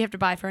not. Do you have to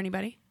buy for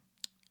anybody?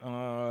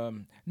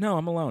 No,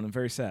 I'm alone. I'm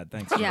very sad.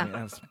 Thanks. Yeah. Jimmy.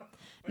 That's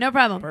No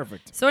problem.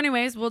 perfect. So,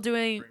 anyways, we'll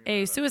do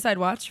a suicide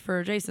watch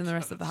for Jason the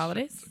rest of the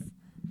holidays.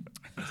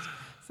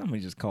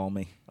 Somebody just call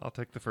me. I'll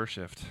take the first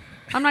shift.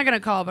 I'm not going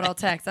to call, but I'll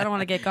text. I don't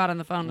want to get caught on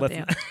the phone with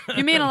you.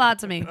 You mean a lot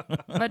to me,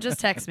 but just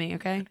text me,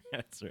 okay?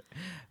 That's right.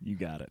 You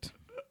got it.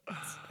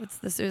 It's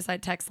the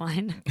suicide text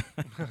line.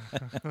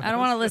 I don't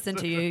want to listen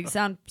to you. You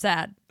sound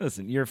sad.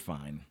 Listen, you're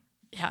fine.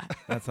 Yeah.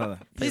 That's how.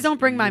 Please don't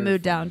bring my you're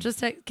mood down. fine.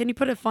 Just can you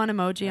put a fun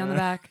emoji on the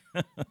back?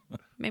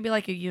 Maybe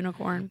like a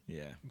unicorn.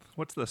 Yeah.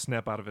 What's the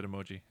snap out of it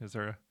emoji? Is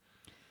there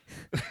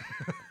a...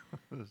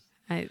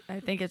 I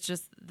think it's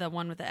just the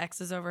one with the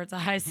X's over its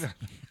eyes.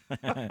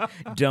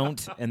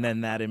 Don't, and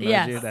then that emoji.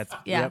 Yes. That's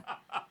Yeah. Yep.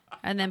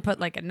 And then put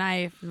like a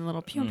knife and a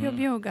little pew pew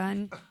pew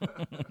gun.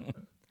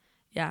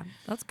 Yeah,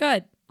 that's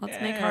good. Let's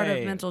make heart of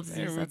Hey, mental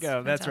disease. There we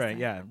go. That's right. fantastic.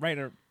 Yeah. Right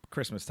at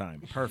Christmas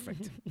time.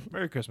 Perfect.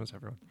 Merry Christmas,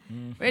 everyone.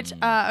 Which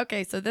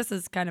okay, so this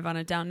is kind of on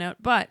a down note,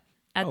 but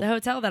at the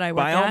hotel that I work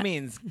By at, all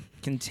means,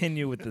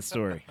 continue with the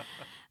story.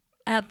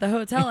 at the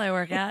hotel I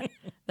work at,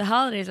 the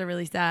holidays are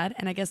really sad.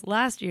 And I guess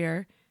last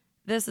year,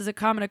 this is a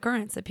common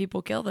occurrence that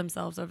people kill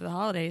themselves over the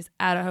holidays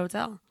at a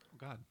hotel. Oh,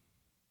 God.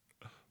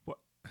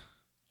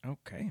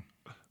 Okay.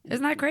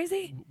 Isn't that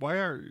crazy? Why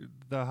are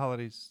the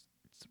holidays...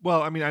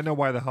 Well, I mean, I know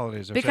why the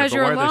holidays are Because sad,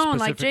 you're but why alone, are they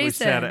like specifically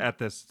sad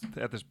Jason.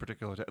 at this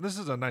particular hotel? This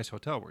is a nice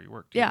hotel where you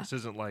work, too. Yeah. This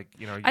isn't like,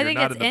 you're I think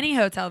not it's in the, any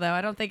hotel though.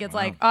 I don't think it's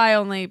like I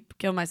only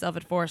kill myself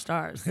at 4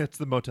 stars. It's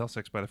the Motel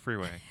 6 by the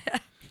freeway.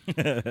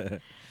 There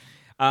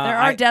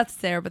are deaths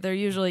there, but they're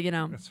usually,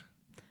 That's-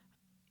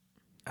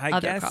 I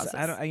other guess causes.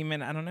 I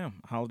don't know.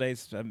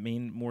 Holidays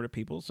mean more to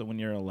people, so when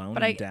you're alone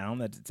But and down,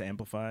 that it's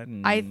amplified.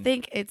 And I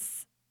think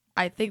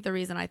the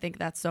reason I think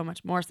that's so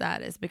much more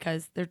sad is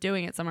because they're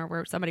doing it somewhere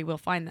where somebody will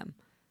find them.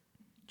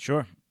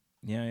 Sure.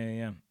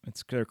 Yeah.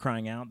 They're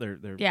crying out. They're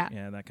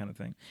Yeah. that kind of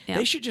thing. Yeah.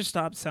 They should just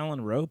stop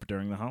selling rope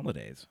during the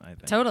holidays. I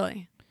think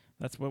Totally.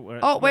 that's what. We're,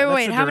 Oh, wait.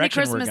 that's the How many direction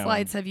we're Christmas going.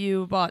 lights have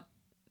you bought?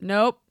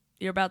 Nope.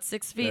 You're about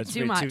 6 feet That's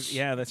too way much.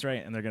 yeah, that's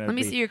right. And they're gonna Let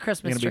me be, see your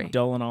Christmas they're gonna tree. be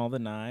dulling all the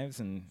knives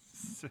and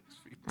 6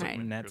 feet Right.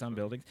 tall. nets on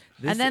buildings.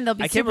 And then they'll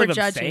be I can't super believe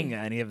I'm judgy. saying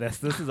any of this.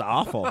 This is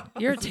awful.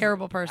 You're a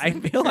terrible person. I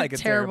feel like You're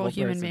a terrible terrible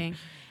human person. being.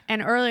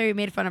 And earlier you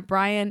made fun of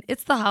Brian.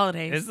 It's the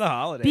holidays. It's the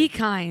holidays. Be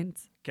kind.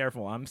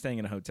 Careful. I'm staying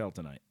in a hotel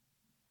tonight.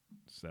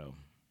 So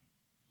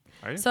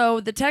Are you? So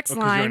the text 'cause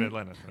you're in line,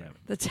 Atlanta. Yeah.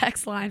 the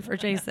text line for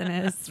Jason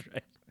is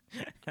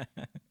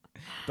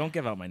don't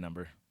give out my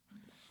number.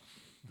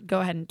 go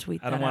ahead and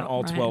tweet I don't that want out,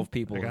 all Ryan. 12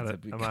 people I got to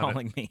it. be I'm on it.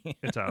 calling me.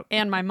 It's out.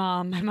 And my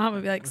mom. My mom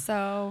would be like,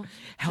 so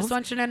How's- just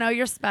want you to know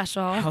you're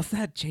special. How's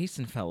that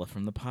Jason fella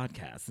from the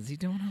podcast? Is he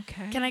doing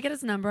okay? Can I get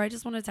his number? I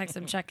just want to text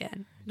him, check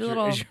in. Do a Is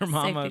little is your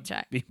mom safety a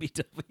check.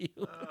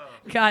 BBW?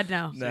 God,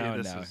 no. No,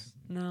 this no. is-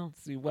 No.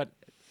 See what?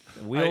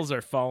 The wheels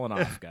are falling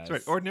off, guys. That's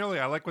right. Ordinarily,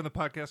 I like when the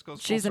podcast goes full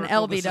She's an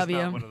circle. This is not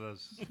LBW. one of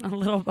those A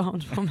little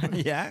boned woman.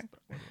 Yeah,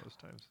 one of those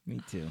times. me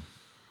too.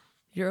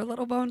 You're a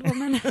little boned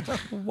woman?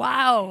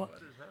 Wow.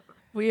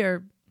 We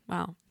are,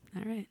 wow.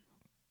 All right.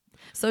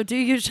 So do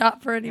you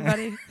shop for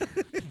anybody?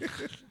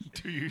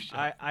 Do you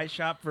shop? I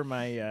shop for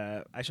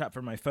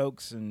my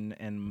folks and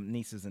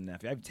nieces and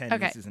nephews. I have 10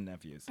 Okay. nieces and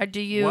nephews. Or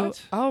do you?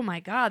 What? Oh my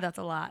God, that's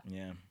a lot.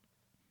 Yeah,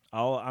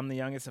 I'm the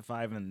youngest of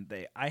 5, and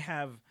I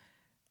have.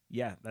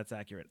 Yeah, that's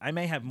accurate. I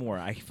may have more.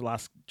 I've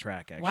lost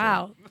track. Actually.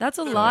 Wow. That's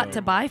a lot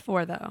to buy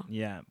for, though.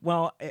 Yeah.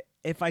 Well,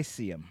 if I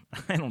see them,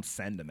 I don't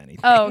send them anything.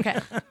 Oh, okay.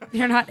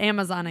 You're not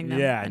Amazoning them.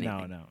 Yeah.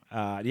 anything.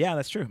 No. Yeah,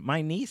 that's true.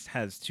 My niece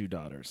has 2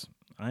 daughters.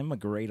 I'm a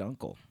great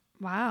uncle.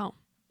 Wow.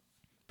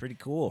 Pretty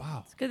cool.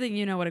 Wow. It's a good thing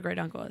you know what a great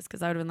uncle is,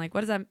 because I would have been like,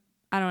 what is that?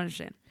 I don't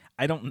understand.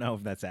 I don't know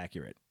if that's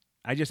accurate.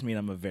 I just mean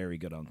I'm a very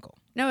good uncle.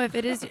 No, if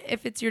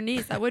it's your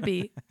niece, that would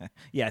be.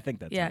 Yeah, I think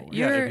that's Yeah, how it works.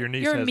 Yeah, if you're your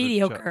niece you're has a a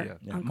mediocre. child,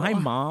 Yeah. uncle. My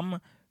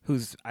mom,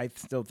 who's I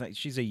still think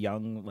she's a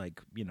young,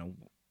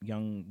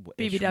 young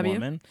BBW?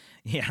 woman.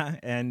 Yeah,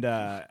 and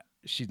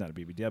she's not a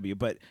BBW,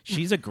 but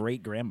she's a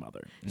great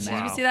grandmother. Did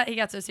Wow. you see that? He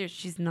got so serious.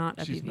 She's not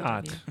a She's BBW.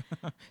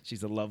 not.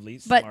 She's a lovely,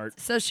 But smart.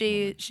 so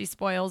she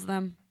spoils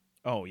them.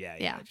 Oh yeah.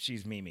 Yeah.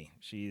 She's Mimi.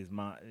 She's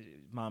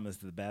mom is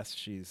the best.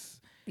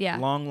 She's Yeah.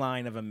 long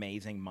line of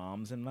amazing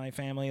moms in my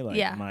family, like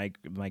Yeah.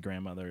 my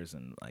grandmothers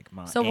and like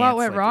my So aunts, what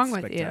went like, wrong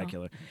it's with you?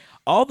 spectacular.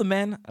 All the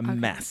men a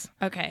mess.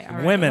 Okay. All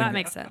right. Women Well, that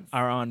makes sense.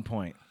 are on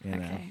point. You know?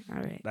 Okay.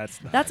 All right.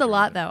 That's a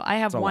lot, though. I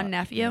have It's a one lot,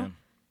 nephew, yeah.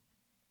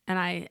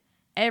 and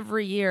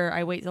every year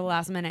I wait till the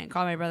last minute and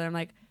call my brother. I'm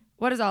like,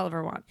 what does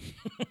Oliver want?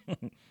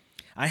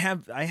 I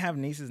have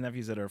nieces and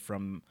nephews that are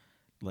from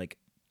like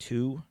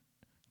 2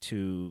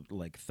 to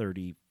like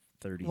 30,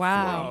 34.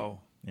 Wow.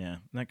 Yeah,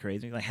 isn't that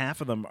crazy? Like half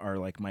of them are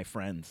like my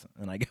friends,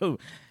 and I go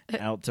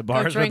out to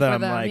bars drink with them.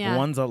 with them, Like yeah.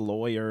 one's a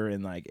lawyer,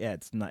 and like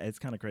it's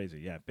kind of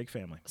crazy. Yeah, big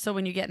family. So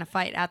when you get in a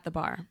fight at the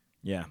bar,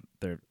 Yeah,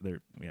 they're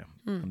yeah.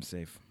 I'm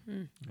safe.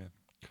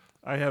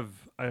 I have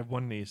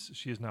one niece.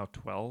 She is now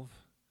 12,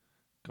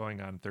 going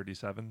on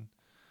 37,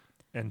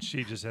 and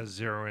she just has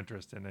zero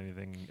interest in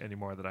anything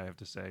anymore that I have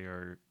to say.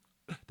 Or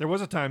there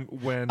was a time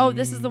when oh,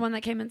 this is the one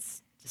that came and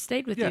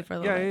stayed with you for a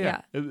little bit.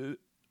 Yeah.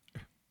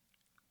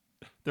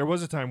 There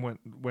was a time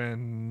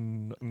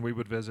when we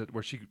would visit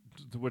where she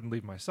wouldn't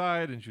leave my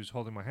side and she was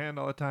holding my hand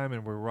all the time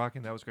and we were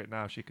rocking. That was great.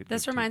 Now she could.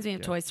 This give reminds too. me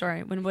of Toy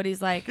Story when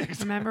Woody's like,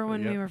 remember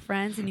when we were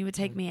friends and you would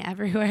take me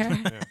everywhere?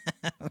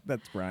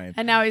 That's Brian.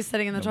 And now he's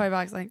sitting in the toy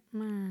box like,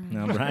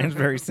 No, Brian's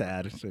very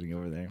sad sitting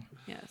over there.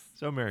 yes.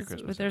 So Merry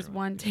Christmas. But there's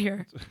everyone. one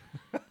tear.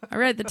 All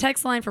right, the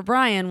text line for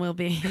Brian will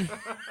be,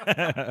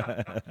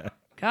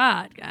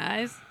 God,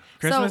 guys.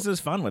 Christmas So, is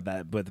fun with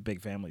the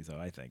big families, though.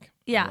 I think.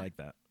 Yeah. I like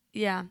that.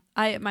 yeah,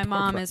 my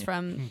mom is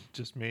from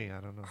Just me. I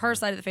don't know. her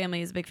side of the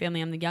family is a big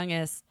family. I'm the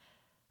youngest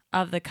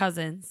of the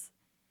cousins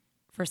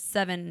for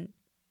 7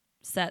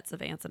 sets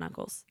of aunts and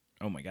uncles.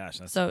 Oh my gosh,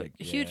 that's So big.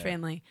 a huge Yeah.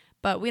 family.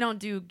 But we don't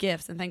do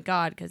gifts, and thank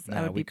God, because I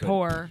No, would we be couldn't.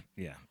 poor.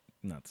 Yeah,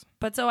 nuts.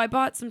 But so I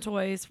bought some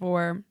toys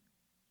for.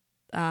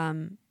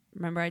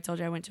 Remember, I told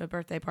you I went to a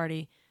birthday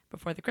party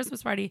before the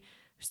Christmas party.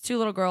 There's 2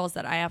 little girls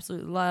that I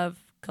absolutely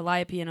love,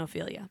 Calliope and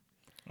Ophelia.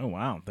 Oh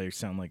wow, they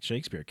sound like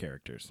Shakespeare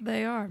characters.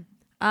 They are.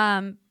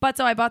 But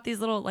so I bought these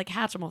little like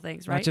Hatchimal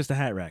things, right? Not just a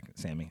hat rack,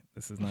 Sammy.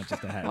 This is not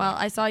just a hat Well,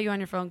 rack. I saw you on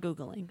your phone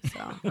Googling,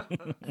 so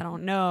I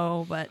don't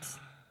know, but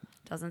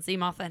doesn't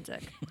seem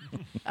authentic.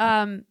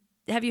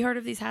 Have you heard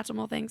of these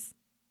Hatchimal things?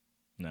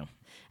 No.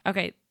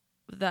 Okay,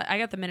 I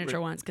got the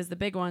miniature ones because the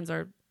big ones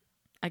are,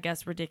 I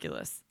guess,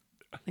 ridiculous.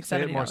 Like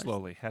Say it more $70.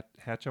 slowly.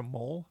 Hatch a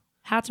mole.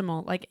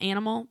 Hatchimal, like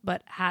animal,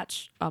 but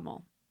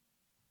hatch-a-mole.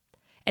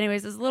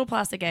 Anyways, it's a little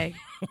plastic egg,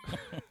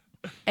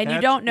 and you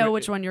Hatch don't know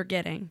with- which one you're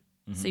getting.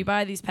 So you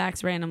buy these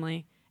packs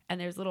randomly,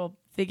 and there's little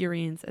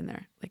figurines in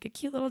there, like a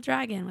cute little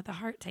dragon with a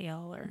heart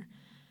tail.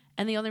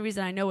 And the only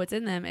reason I know what's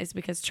in them is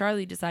because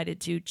Charlie decided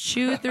to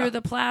chew through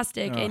the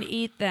plastic and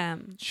eat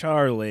them.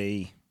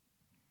 Charlie.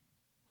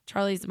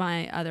 Charlie's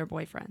my other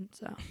boyfriend,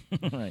 so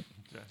Right.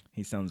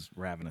 He sounds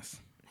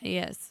ravenous. he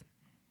is.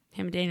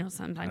 Him and Daniel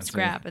sometimes That's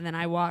scrap, and then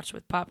I watch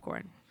with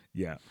popcorn.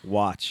 Yeah.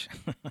 Watch.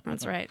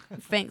 That's right.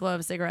 Faint glow of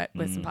a cigarette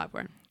with some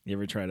popcorn. You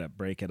ever try to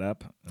break it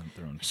up? I'm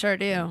throwing. Sure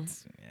do. Yeah.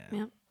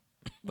 Yeah.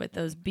 With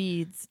those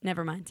beads.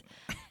 Never mind.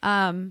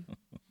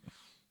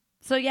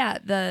 So yeah,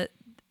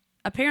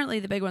 apparently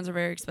the big ones are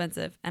very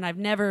expensive, and I've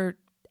never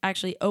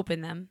actually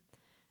opened them,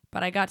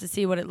 but I got to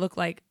see what it looked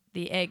like.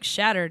 The egg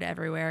shattered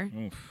everywhere.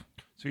 Oof.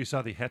 So you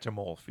saw the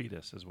Hatchimal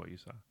fetus, is what you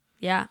saw.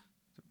 Yeah.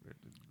 The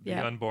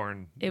Yeah.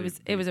 unborn. It was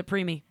a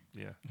preemie.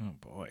 Yeah. Oh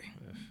boy.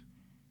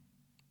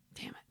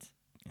 Damn it.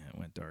 Yeah, it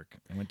went dark.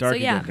 It went dark. So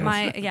yeah,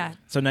 again, guys.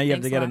 So now you have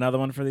Thanks to a get lot. another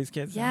one for these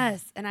kids?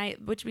 Yes,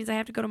 which means I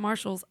have to go to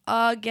Marshall's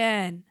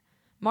again.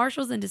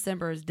 Marshall's in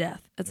December is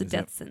death. It's a Is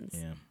death it? sentence.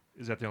 Yeah.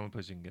 Is that the only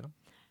place you can get them?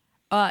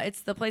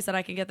 It's the place that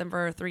I can get them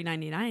for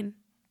 $3.99.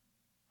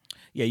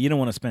 Yeah, you don't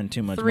want to spend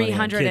too much money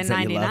on kids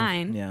that you love.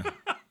 $399. Yeah.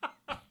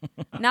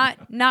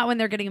 Not when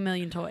they're getting a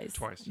million toys.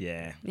 Twice.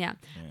 Yeah. Yeah.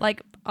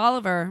 Like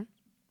Oliver,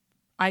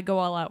 I go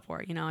all out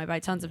for. I buy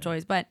tons of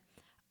toys, but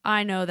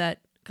I know that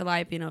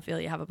Calliope and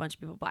Ophelia have a bunch of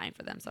people buying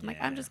for them. So I'm like,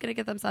 I'm just going to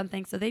get them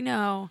something so they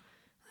know,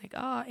 like,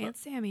 oh, Aunt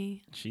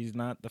Sammy. She's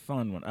not the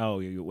fun one. Oh,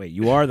 wait,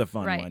 you are the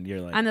fun Right. one. You're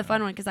like, I'm the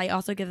fun one because I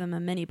also give them a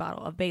mini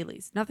bottle of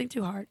Bailey's. Nothing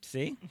too hard.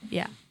 See?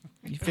 Yeah.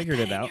 You figured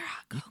it out.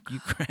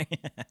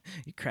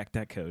 You cracked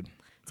that code.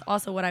 It's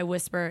also what I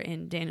whisper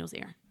in Daniel's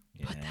ear.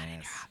 Yes.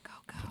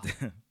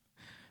 Go.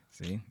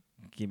 See?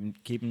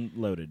 Keep them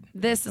loaded.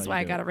 This That's is how why I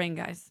you do got it. a ring,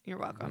 guys. You're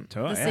welcome.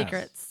 Oh, The yes.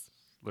 secrets.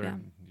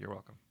 Learn. You're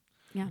welcome.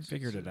 Yeah.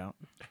 Figured it out.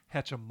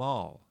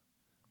 Hatchimal,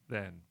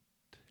 then.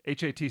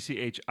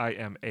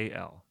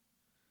 Hatchimal.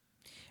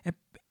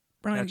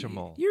 Brian,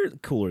 Hatchimal. you're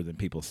cooler than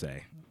people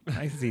say.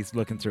 I see he's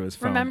looking through his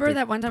phone. Remember to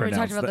that one time we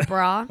talked pronounce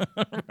about the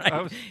that. bra?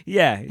 I was,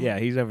 Yeah,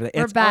 he's over there.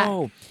 We're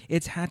back.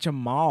 It's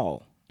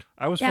Hatchimal.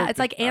 I was Yeah, focused- it's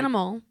like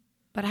animal,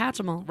 but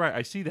Hatchimal. Right,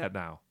 I see that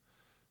now.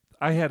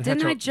 I had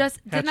Didn't I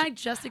Hatch-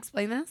 just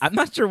explain this? I'm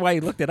not sure why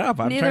you looked it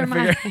up. I'm Neither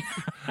trying am to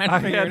I.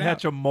 figure. I had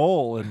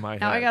Hatchimal in my head.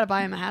 Now I gotta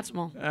buy him a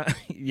Hatchimal.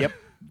 Yep.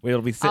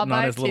 It'll be sitting buy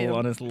on his two.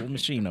 little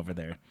machine over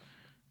there.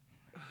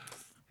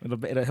 He'll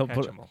put.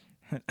 Hatchimal.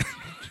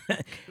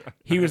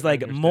 He was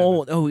like understand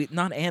mole. Oh,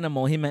 not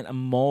animal. He meant a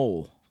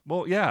mole.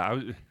 Well, yeah,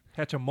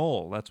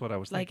 Hatchimal. That's what I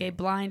was Like a thinking.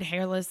 blind,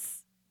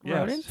 hairless Yes.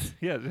 rodent.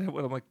 Yeah.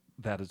 Well, I'm like,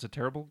 that is a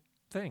terrible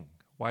thing.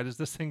 Why does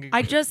this thing?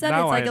 I just said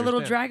Now it's like I a little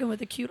understand. dragon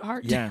with a cute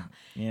heart. Yeah.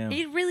 Yeah.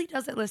 He really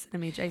doesn't listen to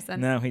me, Jason.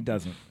 No, he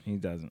doesn't. He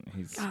doesn't.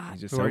 He's God.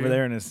 just Who are over you?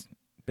 there in his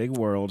big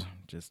world,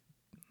 just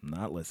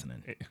not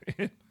listening.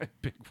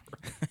 Big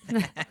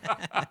word.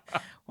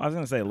 Well, I was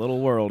gonna say a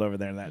little world over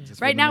there. That just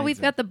Right wouldn't now make we've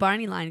sense. got the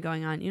Barney line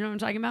going on. You know what I'm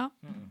talking about?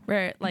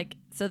 Where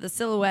so the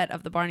silhouette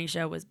of the Barney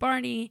show was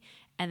Barney,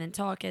 and then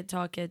talk it,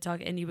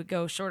 and you would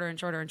go shorter and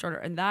shorter and shorter,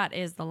 and that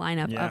is the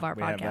lineup of our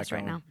we have that podcast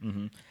right now.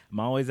 going. I'm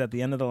always at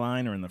the end of the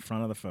line or in the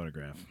front of the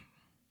photograph.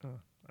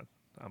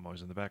 I'm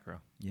always in the back row.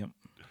 Yep.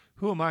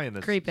 Who am I in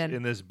this? Creepin'.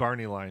 In this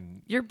Barney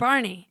line? You're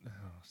Barney. Oh,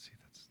 see,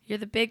 that's You're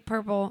the big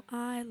purple.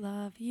 I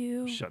love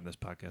you. shutting this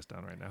podcast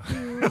down right now.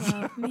 You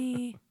love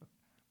me.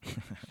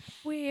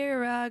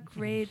 We're a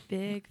great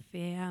big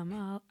family.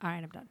 All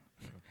right, I'm done.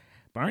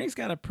 Barney's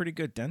got a pretty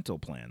good dental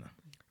plan.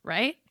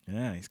 Right?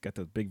 Yeah, he's got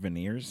those big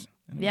veneers.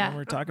 Yeah.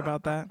 Ever talk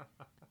about that?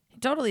 He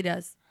totally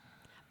does.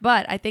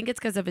 But I think it's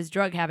because of his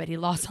drug habit. He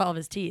lost all of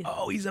his teeth.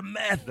 Oh, he's a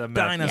meth The meth-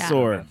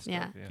 dinosaur.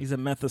 Yeah. He's a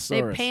They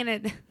methosaurus.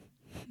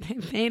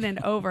 painted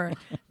over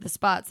the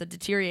spots that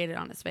deteriorated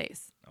on his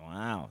face.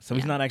 Wow. So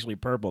he's Yeah. not actually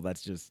purple.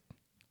 That's just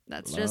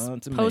That's just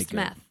lots of post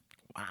makeup. meth.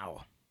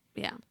 Wow.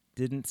 Yeah.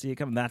 Didn't see it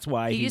coming. That's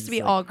why He he's used to be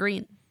like, all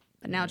green,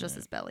 but now just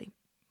his belly.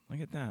 Look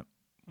at that.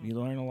 You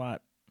learn a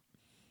lot.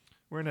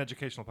 We're an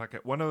educational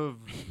podcast. One of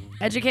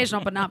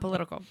Educational, but not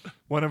political.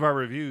 our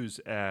reviews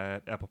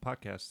at Apple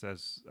Podcasts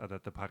says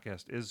that the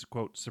podcast is,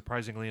 quote,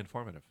 surprisingly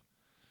informative.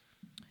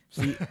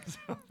 See,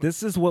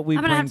 this is what we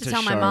I'm bring gonna have to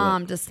tell Charlotte. my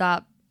mom to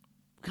stop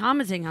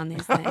commenting on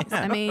these things.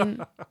 I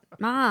mean,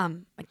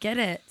 Mom, I get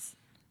it.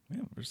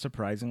 Yeah, we're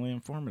surprisingly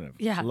informative.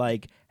 Yeah.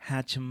 Like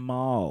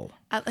Hatchimal.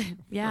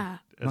 Yeah.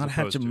 As Not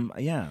opposed to- Hatchim.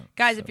 Yeah.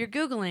 Guys, So- if you're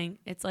Googling,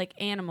 it's like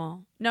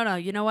animal. No,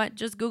 you know what?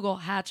 Just Google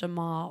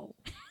Hatchimal,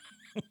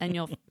 and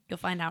you'll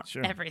find out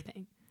Sure.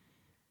 everything.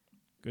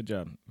 Good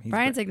job.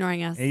 Brian's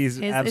ignoring us. He's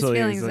his absolutely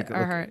feelings he's like,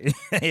 are hurt.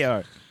 they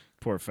are.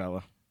 Poor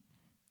fella.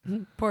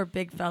 Poor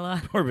big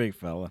fella. Poor big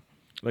fella.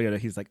 Look at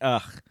it. He's like,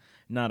 ugh,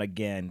 not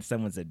again.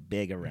 Someone said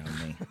big around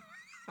me.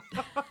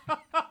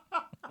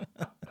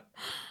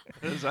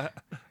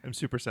 I'm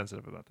super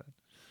sensitive about that.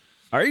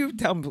 Are you?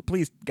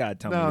 Please, God,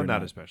 tell me. No, you're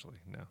not especially.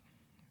 No.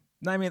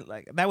 No, I mean,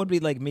 like that would be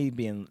like me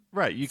being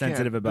Right. You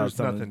sensitive can't, about there's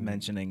someone nothing,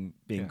 mentioning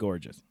being yeah.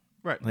 gorgeous.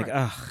 Right. Like, right.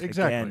 ugh,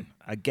 Exactly.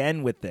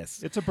 again with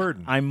this. It's a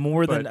burden. I'm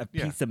more than But, a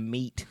yeah. piece of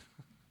meat.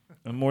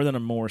 I'm more than a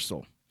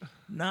morsel.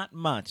 Not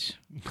much.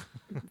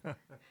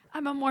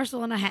 I'm a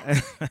morsel and a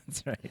half.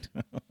 That's right.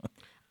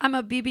 I'm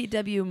a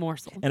BBW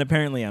morsel. And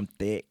apparently I'm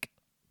thick.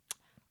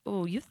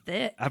 Oh, you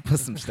thick. I put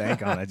some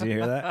stank on it. Did you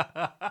hear that?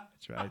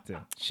 That's right, too.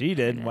 She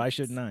did. Why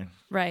shouldn't I?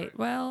 Right.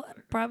 Well,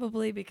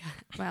 probably because.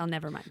 Well,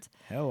 never mind.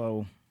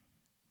 Hello.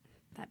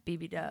 That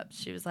BB Dubs.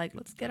 She was like,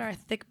 "Let's get our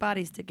thick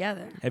bodies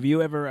together." Have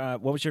you ever,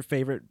 what was your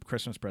favorite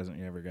Christmas present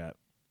you ever got?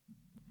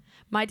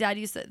 My dad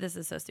used to. This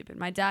is so stupid.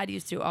 My dad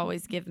used to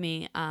always give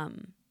me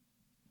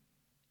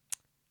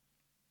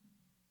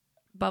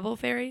bubble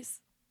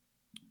fairies.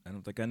 I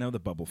don't think I know the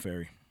Bubble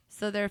Fairy.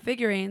 So their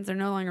figurines are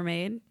no longer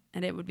made,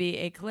 and it would be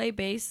a clay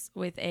base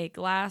with a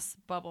glass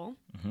bubble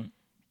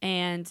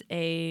and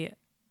a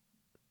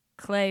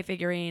clay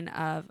figurine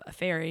of a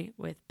fairy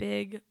with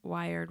big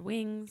wired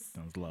wings.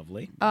 Sounds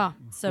lovely. Oh,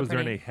 so Was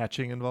pretty. there any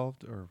hatching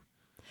involved, or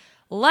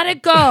Let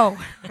it go.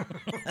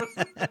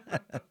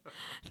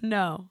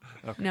 No.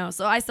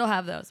 So I still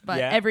have those, but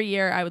Yeah? every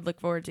year I would look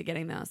forward to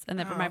getting those. And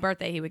then for my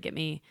birthday, he would get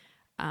me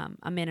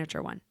a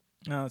miniature one.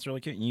 Oh, that's really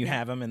cute. And you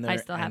have them in there. I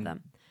still have and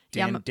them.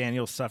 Yeah,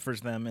 Daniel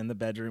suffers them in the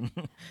bedroom.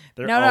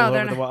 They're No, all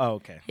they're over the not. wall. Oh,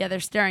 okay. Yeah, they're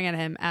staring at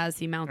him as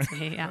he mounts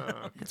me. Yeah,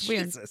 it's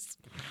weird. Jesus.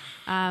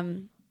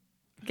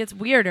 It gets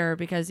weirder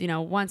because,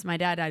 once my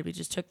dad died, we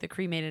just took the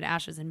cremated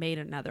ashes and made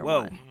another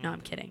Whoa. one. No,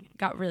 I'm kidding. It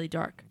got really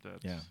dark.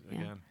 that's, Yeah.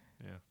 again,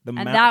 yeah. The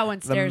And that one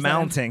the stares at him.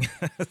 mounting.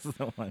 That's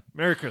the one.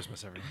 Merry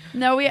Christmas, everyone.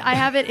 No, I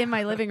have it in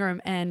my living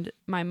room, and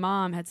my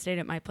mom had stayed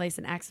at my place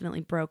and accidentally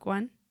broke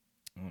one.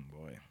 Oh,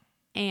 boy.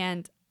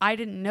 And I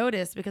didn't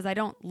notice because I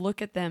don't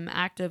look at them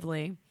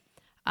actively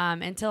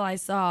until I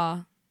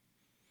saw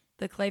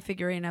the clay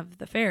figurine of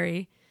the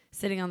fairy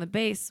sitting on the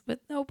base with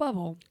no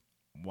bubble.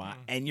 Wow.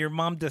 And your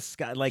mom She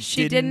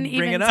didn't didn't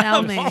bring even it up.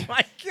 tell me. Oh,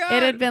 my God.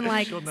 It had been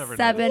like She'll never know.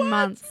 7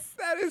 months.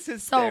 That is So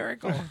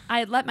hysterical. I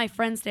had let my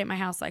friend stay at my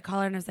house. So I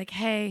called her and I was like,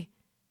 "Hey,"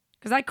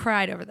 because I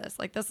cried over this.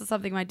 Like, this is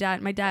something my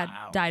dad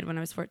Wow. died when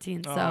I was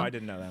 14. Oh, So I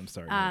didn't know that. I'm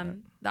sorry. to hear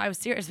I was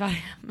serious about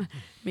him,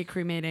 me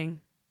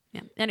cremating.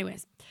 Yeah.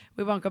 Anyways,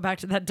 we won't go back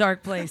to that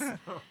dark place.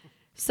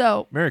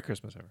 So Merry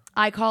Christmas, everyone.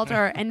 I called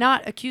her, and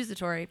not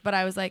accusatory, but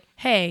I was like,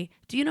 "Hey,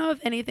 do you know if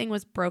anything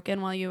was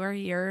broken while you were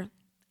here?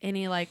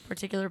 Any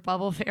particular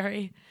bubble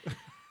fairy?"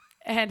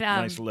 And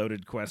that. Nice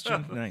loaded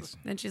question. Nice.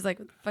 and she's like,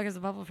 "What the fuck is a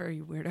bubble fairy,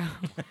 you weirdo?"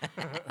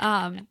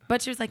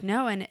 But she was like,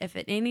 "No, and if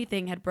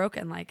anything had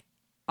broken,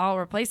 I'll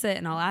replace it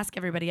and I'll ask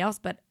everybody else."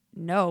 But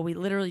no, we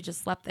literally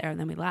just slept there and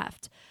then we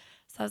left.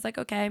 So I was like,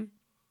 "Okay."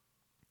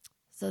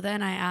 So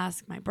then I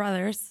asked my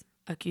brothers,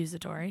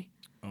 accusatory.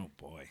 Oh,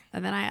 boy.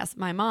 And then I asked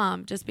my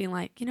mom, just being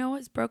like, "You know what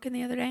was broken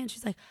the other day?" And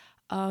she's like,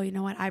 "Oh, you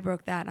know what? I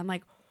broke that." And I'm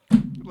like,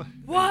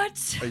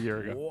 "What?" A year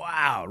ago.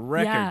 Wow.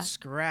 Record Yeah.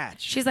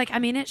 scratch. She's like, "I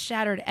mean, it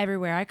shattered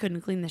everywhere. I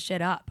couldn't clean the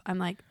shit up." I'm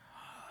like,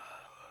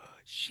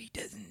 She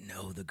doesn't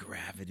know the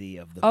gravity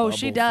of the "Oh, bubble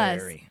she does.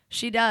 fairy.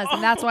 She does."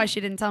 And that's why she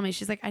didn't tell me.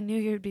 She's like, "I knew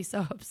you would be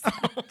so upset."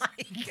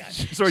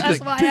 So That's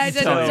why I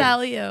didn't So-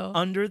 tell you.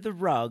 Under the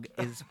rug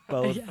is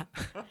both Yeah.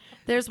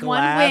 There's one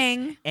glass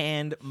wing.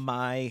 and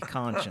my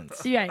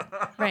conscience.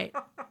 Right.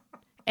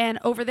 And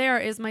over there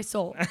is my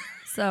soul.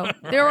 So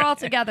they were all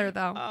together,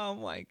 though. Oh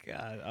my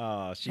God!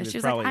 Oh, she And was she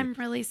was probably like, "I'm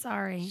really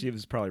sorry." she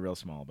was probably real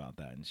small about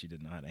that, and she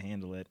didn't know how to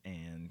handle it.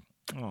 And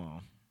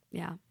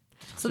Yeah.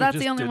 So So that's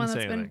just the only didn't one say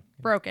that's been anything.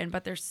 broken,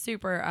 but they're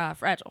super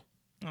fragile.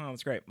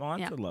 that's great. Well,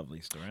 that's Yeah. a lovely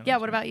story. Yeah.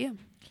 What about you?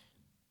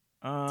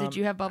 about? Did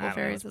you have bubble I don't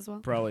know, fairies it's as well?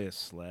 Probably a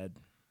sled.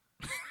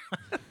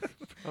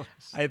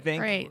 I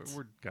think. Great.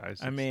 We're guys.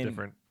 I It's mean,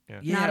 different. Yeah.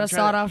 Yeah, Not I'm a trying to-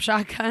 sawed-off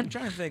shotgun. I'm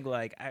trying to think.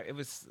 It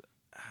was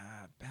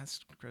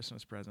best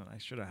Christmas present. I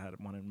should have had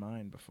one in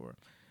mind before.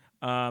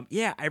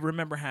 Yeah, I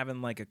remember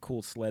having like a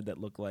cool sled that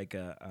looked like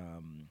a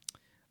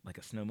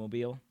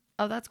snowmobile.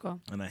 Oh, that's cool.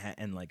 And I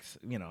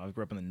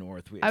grew up in the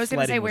north. I was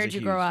going to say, where'd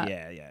you grow up?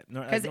 Yeah.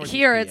 Because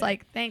here it's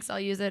like, thanks, I'll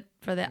use it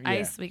for the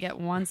ice we get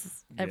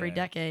once every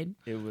decade.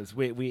 It was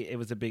it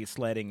was a big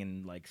sledding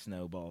and like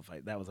snowball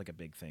fight. That was like a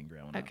big thing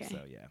growing up.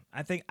 So yeah,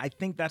 I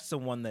think that's the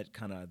one that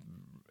kind of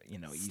you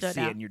Stood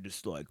see out. it and you're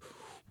just like,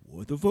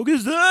 what the fuck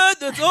is that?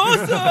 That's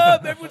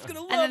awesome. Everyone's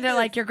gonna love it. And then they're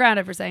like, you're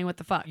grounded for saying what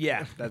the fuck.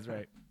 yeah, that's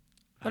right.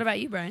 What about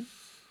you, Brian?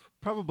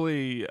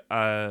 Probably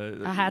A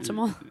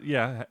Hatchimal?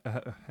 Yeah,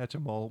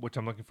 Hatchimal, which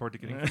I'm looking forward to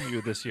getting from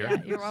you this year.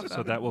 Yeah, you're welcome.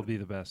 So that will be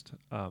the best.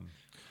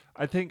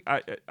 I think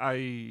I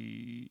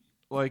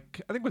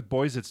think with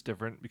boys it's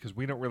different because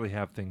we don't really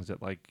have things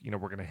that like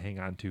we're gonna hang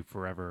on to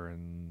forever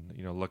and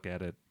look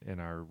at it in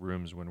our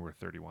rooms when we're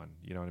 31.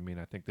 You know what I mean?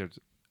 I think there's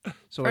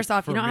First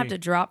off, you don't have to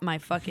drop my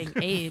fucking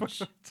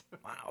age.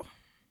 Wow.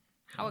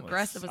 How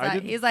aggressive was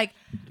that? He's like,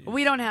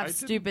 we don't have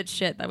stupid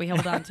shit that we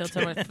hold on till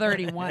we're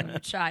 31, you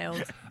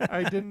child.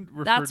 I didn't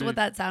refer That's to what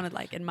that sounded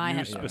like in my you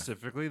head.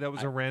 specifically. That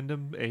was a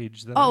random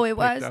age. That Oh, I it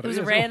was? picked out. It was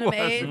a Yes, random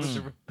It was.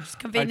 age? Just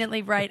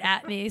conveniently right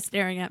at me,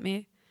 staring at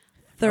me.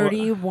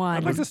 31.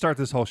 I'd like to start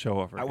this whole show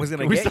over. I was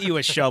gonna get you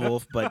a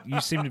shovel, but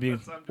you seem to be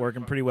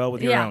working pretty well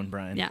with your own,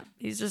 Brian. Yeah,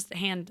 he's just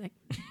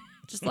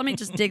just let me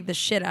just dig the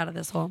shit out of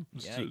this hole.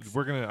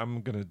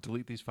 I'm gonna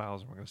delete these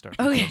files and we're gonna start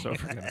Okay. this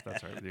over again. If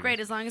that's all right with you Great,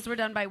 guys. as long as we're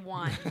done by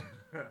 1.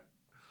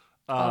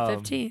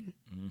 15.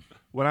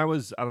 When I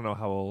don't know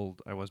how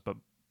old I was, but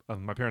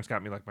my parents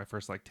got me like my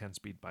first like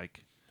 10-speed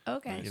bike.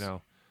 Okay.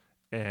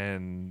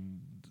 And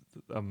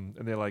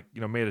they like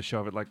made a show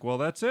of it, like, well,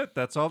 that's it,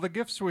 that's all the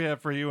gifts we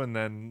have for you, and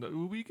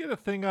then we get a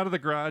thing out of the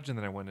garage, and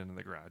then I went into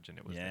the garage and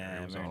it was there.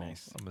 It was very all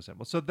nice.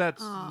 assembled. So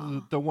that's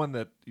the one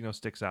that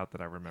sticks out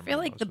that I remember. I feel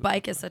like the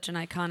bike is such an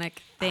iconic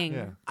thing.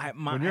 Yeah.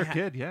 When you're a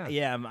kid,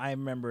 yeah, I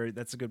remember.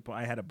 That's a good point.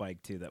 I had a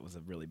bike too. That was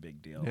a really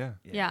big deal.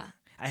 Yeah.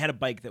 I had a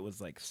bike that was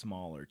like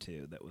smaller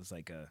too. That was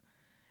like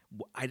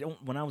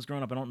when I was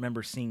growing up, I don't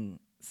remember seeing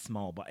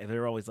small bikes. They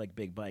were always like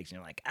big bikes, and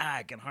you're like,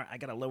 I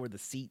gotta lower the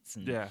seats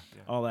and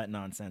all that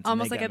nonsense.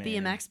 Almost like a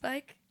BMX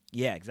bike?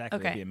 Yeah, exactly.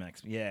 Okay. A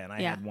BMX. Yeah, and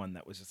I had one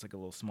that was just like a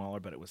little smaller,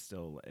 but it was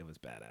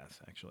badass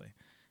actually.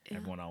 Yeah.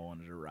 Everyone all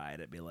wanted to ride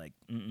it. Be like,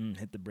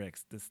 hit the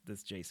bricks.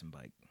 This Jason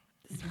bike.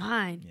 It's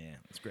mine. Yeah,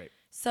 it's great.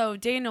 So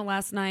Daniel,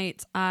 last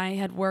night I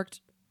had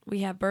worked. We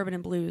have bourbon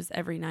and blues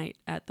every night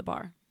at the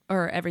bar,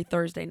 or every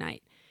Thursday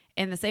night,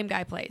 and the same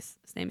guy plays.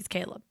 His name is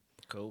Caleb.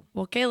 Cool.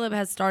 Well, Caleb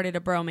has started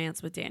a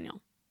bromance with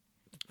Daniel.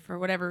 For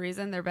whatever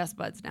reason, they're best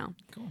buds now.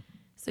 Cool.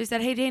 So he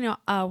said, hey, Daniel,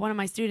 one of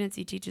my students,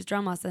 he teaches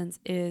drum lessons,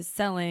 is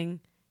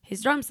selling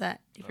his drum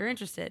set, if you're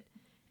interested.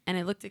 And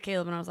I looked at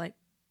Caleb and I was like,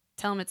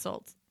 tell him it's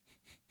sold.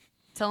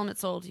 Tell him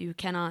it's sold. You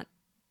cannot,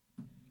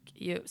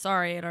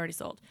 sorry, it already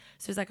sold.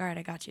 So he's like, all right,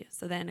 I got you.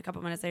 So then a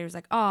couple minutes later, he was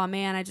like, oh,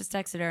 man, I just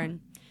texted her and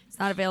it's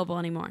not available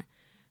anymore.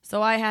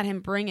 So I had him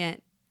bring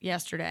it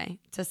yesterday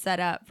to set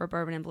up for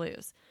Bourbon and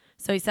Blues.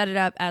 So he set it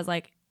up as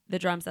like the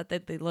drum set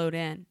that they load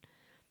in.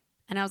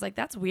 And I was like,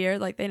 that's weird.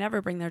 Like, they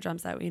never bring their drum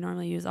set. We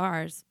normally use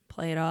ours,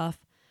 play it off.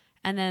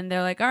 And then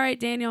they're like, all right,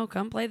 Daniel,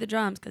 come play the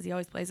drums, because he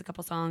always plays a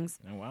couple songs.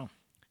 Oh, wow.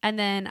 And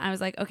then I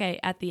was like,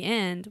 okay, at the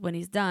end, when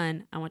he's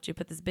done, I want you to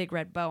put this big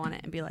red bow on it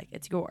and be like,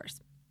 it's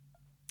yours.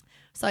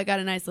 So I got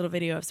a nice little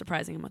video of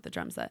surprising him with the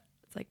drum set.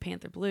 It's like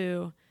Panther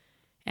Blue.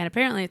 And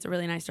apparently it's a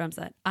really nice drum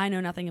set. I know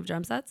nothing of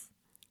drum sets.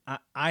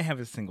 I have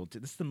a single.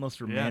 This is the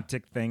most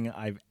romantic thing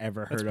I've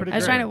ever heard of. I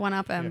was trying to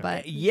one-up him,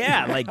 but...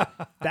 Yeah, like,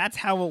 that's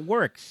how it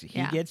works. He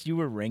Yeah. gets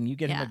you a ring, you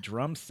get him a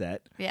drum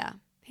set. Yeah,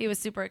 he was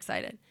super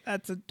excited.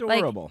 That's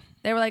adorable.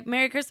 Like, they were like,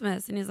 Merry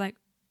Christmas. And he's like,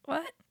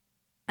 what?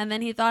 And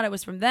then he thought it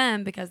was from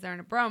them because they're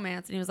in a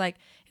bromance. And he was like,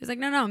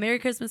 no, Merry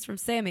Christmas from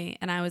Sammi.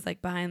 And I was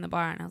like behind the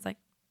bar. And I was like,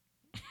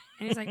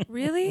 and he's like,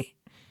 really?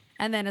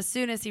 And then as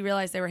soon as he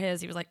realized they were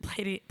his, he was like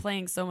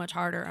playing so much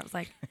harder. I was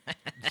like,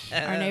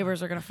 our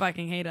neighbors are going to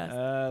fucking hate us.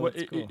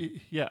 That's cool.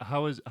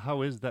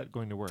 How is that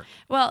going to work?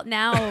 Well,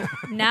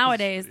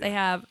 nowadays they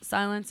have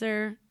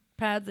silencer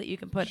pads that you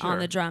can put on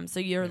the drum. So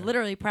you're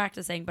literally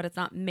practicing, but it's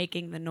not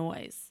making the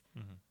noise.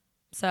 Mm-hmm.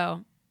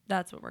 So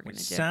that's what we're going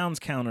to do.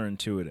 Sounds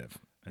counterintuitive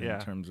in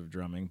terms of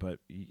drumming, but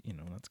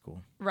that's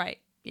cool. Right.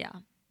 Yeah.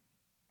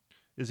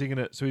 Is he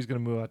gonna? So he's gonna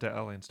move out to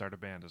LA and start a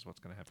band? Is what's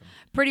gonna happen?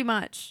 Pretty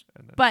much.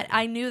 But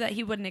I knew that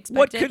he wouldn't expect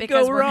What it could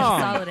because go we're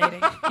wrong? consolidating.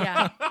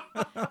 Yeah.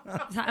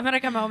 So I'm gonna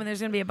come home and there's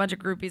gonna be a bunch of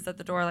groupies at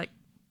the door, like,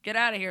 get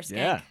out of here, skank.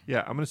 Yeah. Yeah,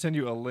 I'm gonna send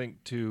you a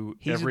link to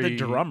He's every the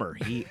drummer.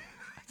 He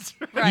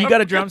Right. You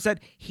got a drum set.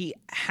 He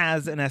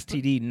has an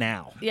STD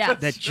now. Yeah.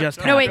 That just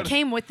No, happened. it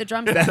came with the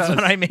drum set. That's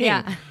what I mean.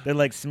 Yeah. They're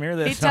like, smear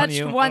He this on touched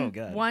you.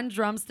 one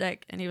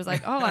drumstick and he was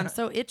like, oh, I'm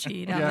so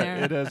itchy down there.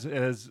 it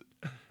has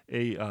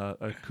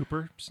a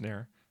Cooper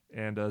snare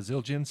and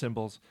Zildjian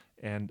cymbals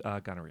and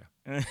gonorrhea.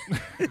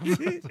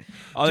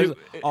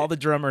 all the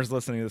drummers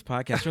listening to this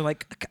podcast are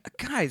like,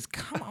 guys,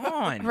 come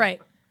on.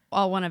 Right.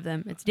 Well, one of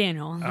them. It's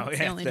Daniel. Oh, It's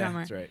yeah, the only drummer.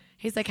 that's right.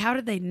 He's like, how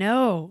did they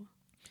know?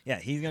 Yeah,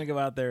 he's gonna go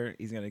out there.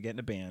 He's gonna get in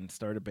a band,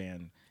 start a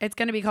band. It's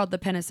going to be called the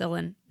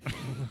Penicillin.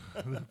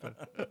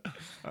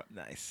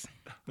 Nice.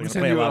 gonna We're gonna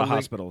send play a you lot a of link.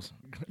 hospitals.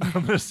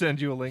 I'm gonna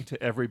send you a link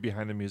to every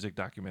behind the music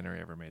documentary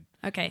ever made.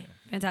 Okay,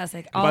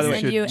 fantastic. by I'll the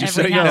way, send you just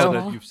every so you know actual.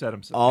 that you've set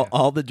them.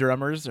 All the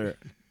drummers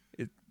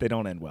they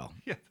don't end well.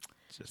 Yeah.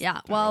 Just Yeah,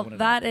 throwing well, it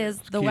that out there. is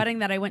the wedding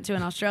that I went to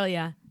in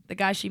Australia. The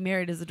guy she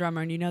married is a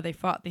drummer, and they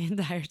fought the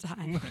entire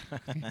time.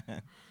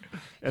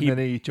 And then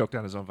he choked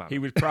on his own vomit. He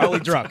was probably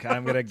drunk.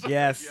 I'm gonna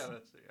guess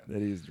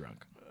that he's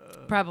drunk.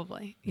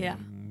 Probably, yeah.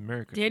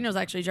 Merry Christmas. Daniel's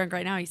actually drunk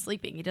right now. He's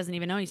sleeping. He doesn't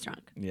even know he's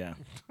drunk. Yeah.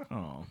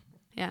 Oh,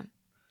 Yeah.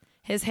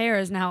 His hair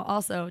is now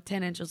also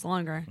 10 inches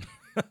longer.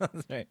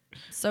 that's right.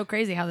 So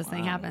crazy how this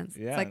thing happens.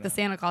 Yeah, it's like I the know.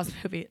 Santa Claus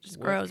movie. It just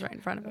grows right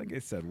in front of Like him. I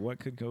said, what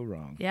could go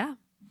wrong? Yeah.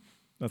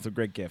 That's a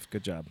great gift.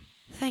 Good job.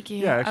 Thank you.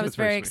 Yeah, actually, I was it's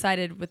very very sweet.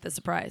 excited with the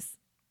surprise.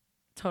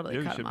 Totally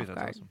Yeah, you caught should him be. off That's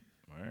guard. awesome.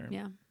 All right.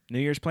 Yeah. New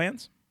Year's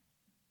plans?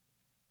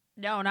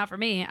 No, not for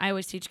me. I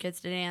always teach kids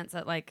to dance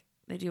at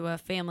they do a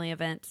family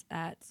event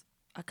at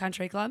a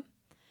country club,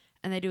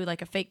 and they do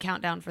like a fake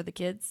countdown for the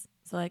kids.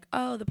 So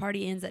the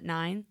party ends at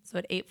 9. So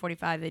at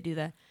 8:45 they do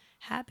the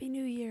Happy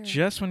New Year.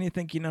 Just when you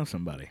think you know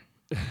somebody.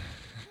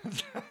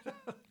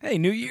 Hey,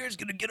 New Year's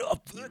gonna get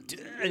off. And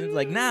it's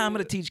like, nah, I'm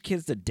gonna teach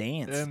kids to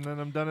dance. And then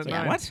I'm done at Yeah.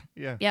 9. What?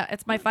 Yeah. Yeah,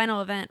 it's my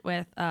final event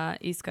with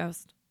East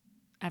Coast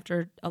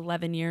after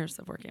 11 years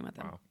of working with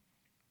them. Wow.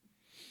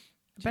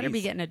 I better be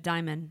Jeez. getting a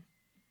diamond.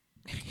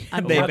 They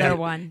Another better-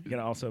 one. You're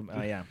gonna also,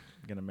 you're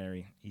gonna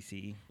marry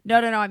ECE. No.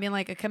 I mean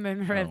like a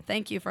commemorative Oh.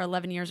 thank you for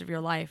 11 years of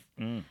your life.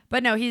 Mm.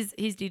 But no, he's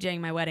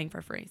DJing my wedding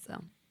for free,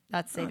 so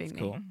that's Oh, saving that's me.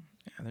 cool.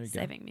 Yeah, there you go.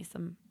 Saving me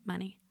some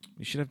money.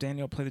 You should have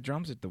Daniel play the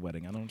drums at the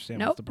wedding. I don't understand.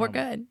 Nope, What's the we're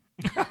problem?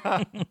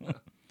 good.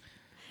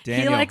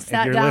 Daniel, like, if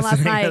sat you're down last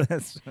listening to night.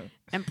 this-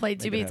 And played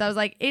two Make it beats. I was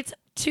like, it's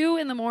 2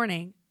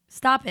 a.m.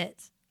 Stop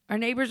it. Our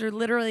neighbors are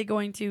literally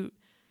going to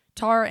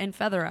tar and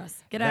feather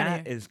us. Get out of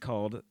That here. is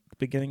called the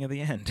beginning of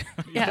the end.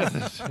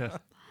 Yeah.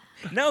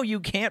 No, you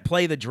can't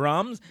play the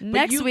drums. but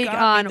Next you week got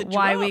on me the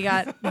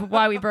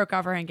why we broke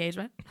off our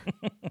engagement.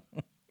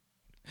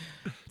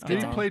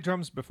 Did you play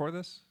drums before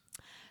this?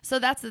 So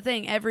that's the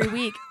thing. Every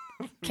week,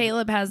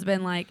 Caleb has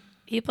been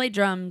he played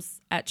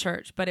drums at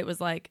church, but it was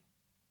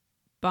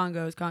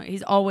bongos.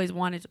 He's always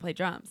wanted to play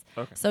drums.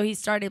 Okay. So he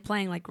started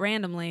playing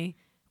randomly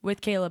with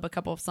Caleb a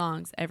couple of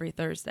songs every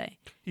Thursday.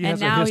 He And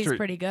has a now he's history-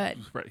 pretty good.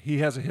 Right. He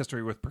has a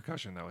history with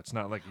percussion, though. It's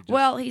not like he just...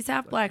 Well, he's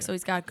half black, so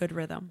he's got good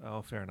rhythm.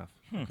 Oh, fair enough.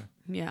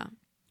 Yeah.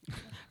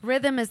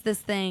 Rhythm is this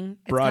thing.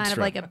 It's Broad kind of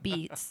stroke. like a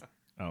beat.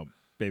 Oh,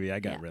 baby, I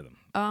got Yeah. rhythm.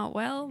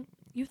 Well,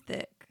 you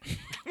thick.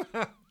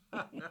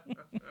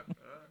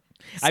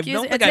 I Excuse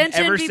don't me. think I've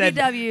Attention, ever said.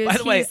 BBWs. By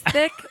the way, He's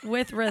thick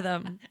with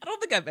rhythm. I don't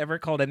think I've ever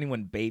called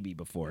anyone baby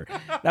before.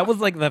 That was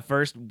the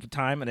first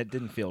time, and it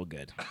didn't feel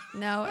good.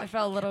 No, I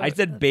felt a little. I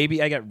said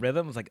baby, I got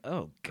rhythm. I was like,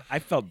 oh, I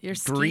felt You're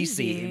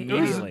greasy skeezy.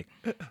 immediately.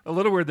 A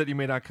little weird that you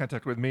made eye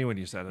contact with me when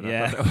you said it.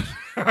 Yeah.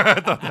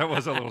 I thought that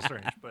was a little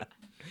strange, but...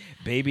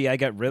 Baby, I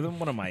got rhythm.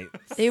 What am I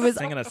He was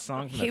singing a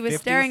song from the He was 50s?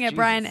 staring at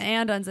Brian Jesus.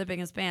 and unzipping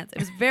his pants. It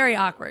was very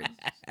awkward.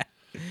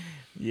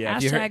 Yeah,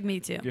 if you heard- Hashtag me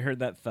too. If you heard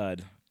that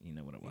thud, you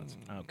know what it was.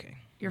 Okay.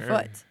 Your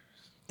Merry- foot.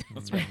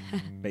 That's right.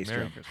 Bass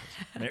Merry drum. Christmas.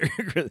 Merry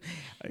Christmas.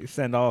 I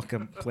send all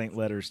complaint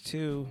letters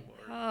to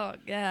Oh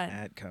God.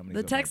 at comedy.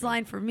 The text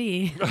line for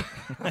me.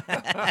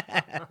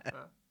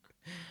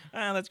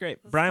 Ah, that's great.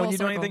 Brian, full would you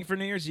do circle. anything for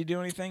New Year's? Do you do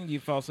anything? Do you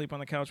fall asleep on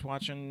the couch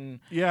watching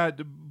Yeah,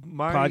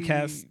 my...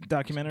 podcast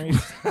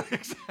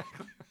documentaries?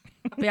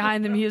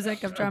 Behind the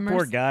music of drummers.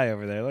 Poor guy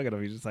over there. Look at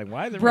him. He's just like,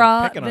 why is everyone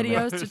Raw picking on me?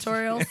 videos,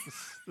 tutorials.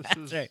 This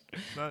is right.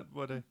 not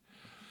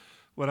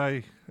what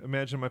I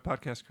imagine my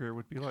podcast career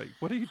would be like.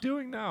 What are you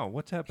doing now?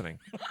 What's happening?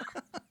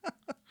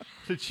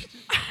 Did you-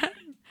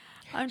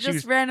 I'm She just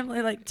was-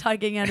 randomly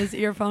tugging at his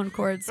earphone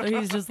cord, so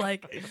he's just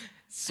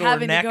Sore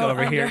having to neck go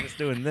over here under. just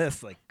doing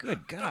this. Like,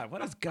 good God,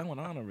 what is going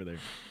on over there?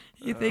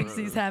 he thinks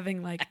he's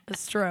having a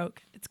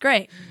stroke. It's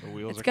great. the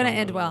wheels It's are gonna coming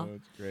end off. well. Oh,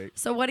 it's great.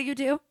 So what do you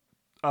do?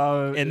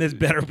 And this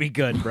better be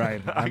good,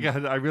 Brian.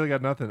 I really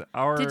got nothing.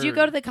 Did you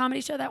go to the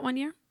comedy show that one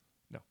year?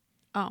 No.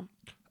 Oh,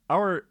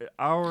 Our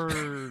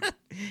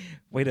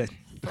way to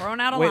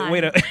thrown out a line.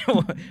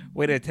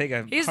 way to take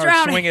a He's hard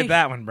drowning. swing at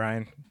that one,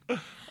 Brian.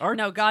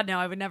 No, God, no!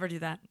 I would never do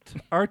that.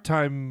 our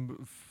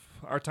time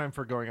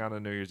for going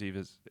on New Year's Eve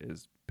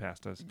is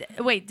past us.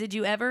 Wait, did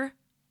you ever?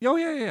 Oh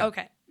yeah.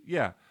 Okay.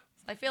 Yeah.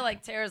 I feel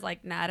like Tara's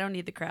nah, I don't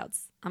need the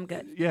crowds. I'm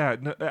good. Yeah,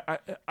 no, I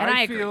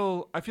I agree.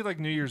 feel like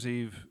New Year's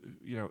Eve.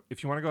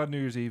 If you want to go on New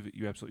Year's Eve,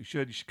 you absolutely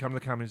should. You should come to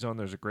the Comedy Zone.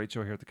 There's a great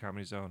show here at the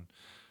Comedy Zone.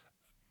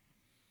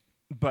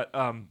 But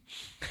But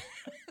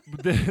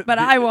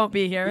I won't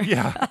be here.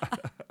 yeah,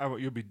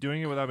 you'll be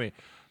doing it without me.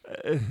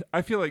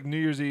 I feel like New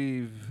Year's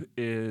Eve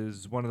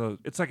is one of those.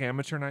 It's like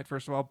amateur night,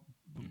 first of all,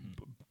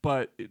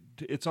 but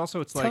it's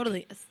also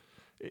Totally is.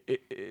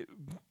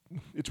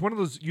 it's one of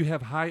those you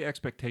have high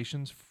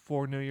expectations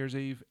for New Year's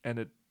Eve,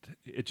 and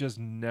it just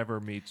never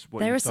meets what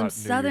There you was some thought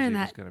New Southern Year's Eve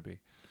that- was going to be.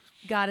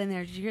 Got in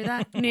there. Did you hear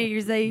that? New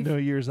Year's Eve. New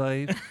Year's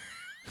Eve.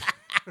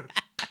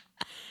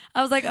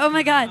 I was like, oh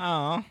my God,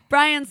 Oh,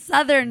 Brian's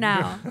Southern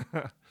now.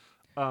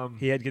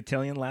 he had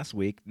Cotillion last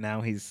week.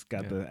 Now he's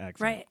got the accent.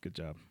 Right. Good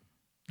job.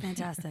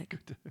 Fantastic.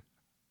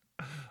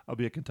 I'll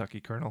be a Kentucky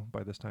colonel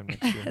by this time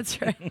next year.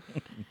 That's right.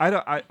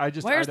 I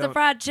just. Where's I the don't-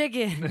 fried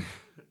chicken?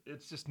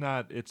 It's just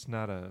not. It's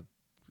not a.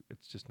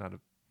 It's just not a.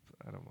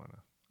 I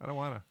don't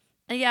wanna.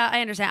 Yeah,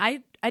 I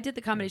understand. I did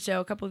the comedy show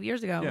a couple of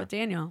years ago Yeah. with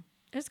Daniel.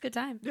 It was a good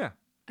time. Yeah.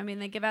 I mean,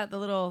 they give out the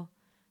little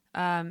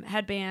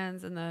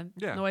headbands and the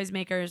Yeah.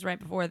 noisemakers right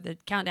before the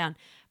countdown.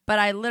 But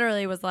I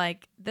literally was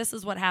like, this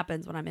is what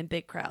happens when I'm in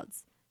big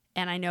crowds.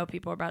 And I know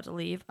people are about to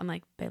leave. I'm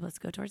like, babe, let's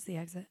go towards the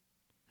exit.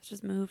 Let's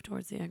just move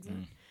towards the exit.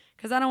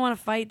 Because I don't want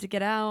to fight to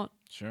get out.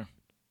 Sure.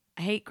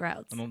 I hate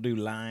crowds. I don't do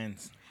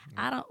lines.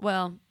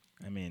 Well,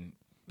 I mean,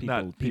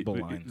 Not people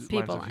pe- lines.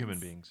 People of human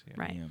lines. beings. Yeah.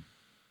 right. Yeah.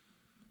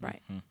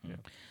 Right.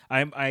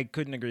 Yeah. I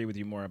couldn't agree with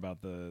you more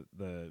about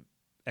the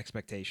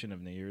expectation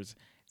of New Year's.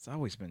 It's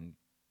always been.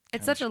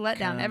 It's kinda such a letdown.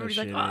 kinda Everybody's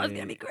like, oh, it's shitty.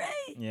 going to be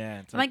great. Yeah.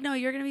 It's I'm like, no,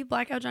 you're going to be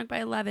blackout drunk by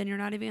 11. You're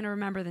not even going to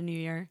remember the new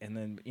year. and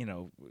then And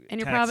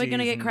you're probably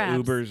gonna taxis get and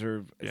crabs. Ubers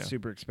are Yeah.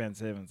 super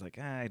expensive, and it's like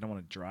I don't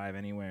want to drive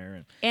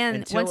anywhere. And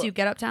Until- once you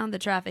get uptown, the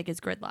traffic is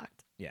gridlocked.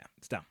 Yeah,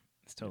 it's dumb.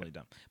 It's totally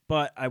dumb.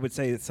 But I would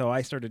say so.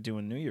 I started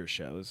doing New Year's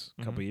shows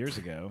a couple years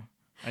ago.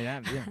 I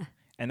have, yeah,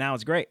 and now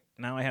it's great.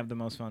 Now I have the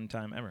most fun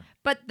time ever.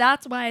 But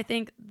that's why I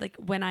think, like,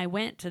 when I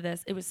went to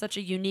this, it was such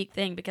a unique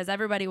thing because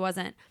everybody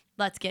wasn't,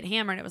 let's get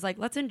hammered. It was like,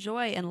 let's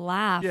enjoy and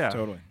laugh Yeah.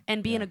 Totally.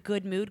 and be in a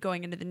good mood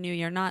going into the new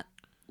year, not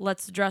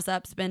let's dress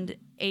up, spend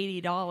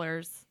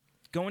 $80.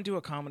 Going to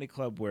a comedy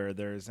club where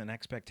there's an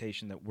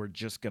expectation that we're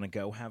just gonna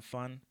go have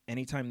fun.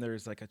 Anytime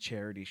there's like a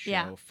charity show,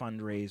 Yeah.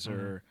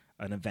 fundraiser,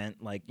 an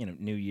event like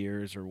New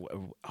Year's or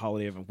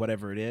holiday event,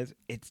 whatever it is,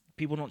 it's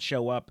people don't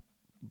show up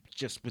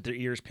just with their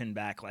ears pinned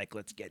back like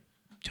let's get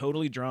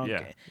totally drunk Yeah,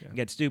 and yeah.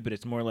 get stupid.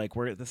 It's more like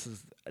this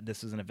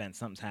is an event,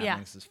 something's happening, Yeah.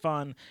 this is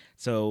fun.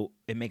 So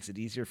it makes it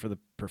easier for the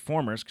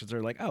performers because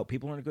they're like, oh,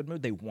 people are in a good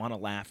mood, they want to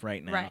laugh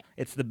right now. Right.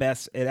 It's the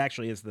best. It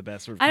actually is the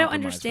best sort of I don't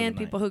compromise for understand the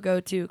night. people who go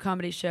to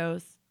comedy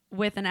shows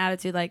with an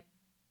attitude like,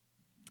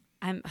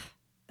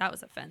 that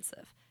was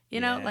offensive. You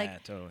know, Yeah,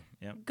 like, totally.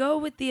 Yep. go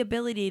with the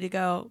ability to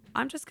go,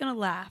 I'm just going to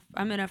laugh.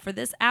 for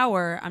this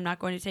hour, I'm not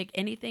going to take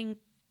anything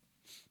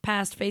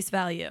past face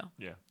value.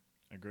 Yeah.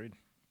 Agreed.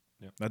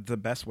 Yep. That's the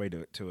best way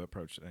to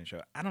approach any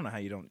show. I don't know how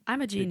you don't.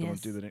 I'm a people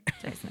genius, Don't do that.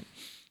 Jason.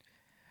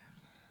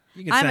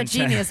 You can I'm a send-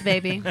 genius,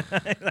 baby.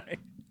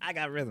 I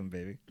got rhythm,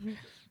 baby.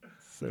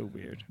 So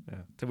weird. Yeah.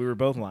 So we were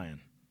both lying.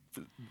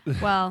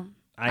 Well,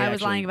 I was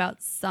actually- lying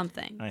about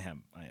something. I have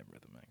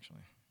rhythm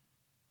actually,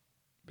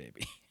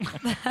 baby.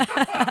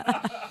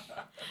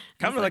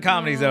 Come to the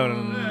Comedy Zone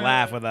and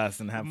laugh with us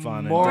and have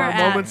fun. More We're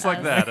at moments like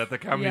us. that at the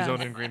Comedy Yeah.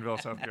 Zone in Greenville,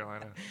 South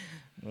Carolina.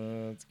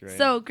 That's great.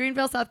 So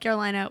Greenville, South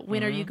Carolina.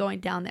 When are you going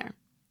down there?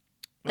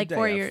 Like day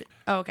 4 of. years?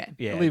 Oh, okay.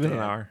 yeah, Leave in day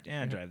an of. hour.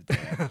 Yeah, drive the day.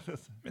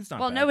 Of. It's not.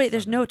 Well, bad. nobody. It's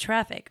There's not no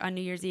traffic on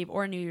New Year's Eve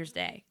or New Year's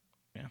Day.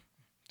 bad. Yeah,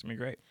 it's gonna be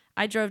great.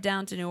 I drove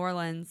down to New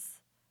Orleans.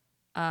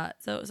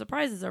 So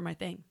surprises are my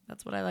thing.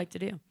 That's what I like to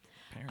do.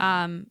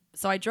 Apparently.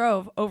 So I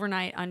drove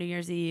overnight on New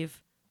Year's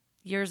Eve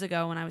years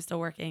ago when I was still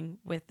working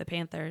with the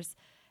Panthers,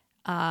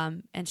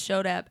 and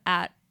showed up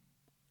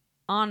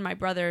on my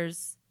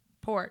brother's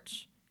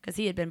porch because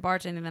he had been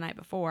bartending the night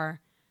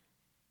before.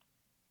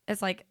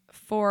 It's like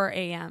 4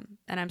 a.m.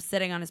 and I'm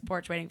sitting on his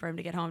porch waiting for him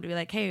to get home to be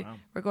like, hey, Wow.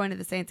 we're going to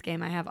the Saints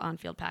game. I have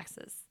on-field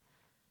passes.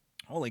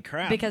 Holy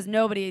crap! Because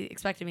nobody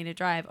expected me to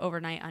drive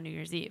overnight on New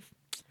Year's Eve.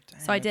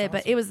 Dang, So I that's did, but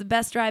awesome. it was the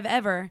best drive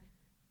ever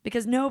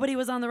because nobody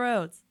was on the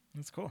roads.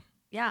 That's cool.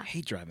 Yeah, I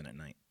hate driving at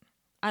night.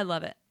 I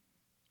love it.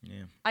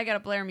 Yeah. I got to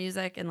blare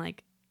music and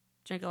like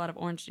drink a lot of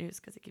orange juice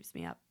because it keeps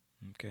me up.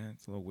 Okay,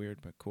 it's a little weird,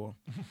 but cool.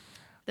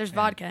 There's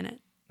vodka in it.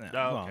 Yeah,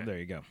 Oh, well, okay. there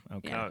you go.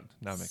 Okay. Yeah.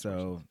 Now it makes more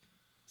So,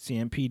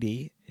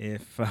 CMPD,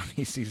 if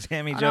he sees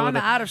Sammi Oh, Jo no, with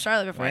I'm a out of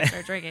Charlotte before I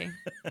start drinking.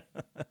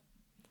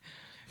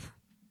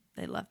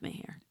 They love me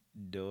here.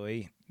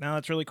 doy. No,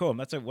 that's really cool.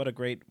 That's a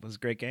great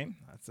game.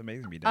 That's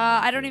amazing to be done.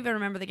 I don't even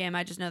remember the game.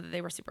 I just know that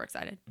they were super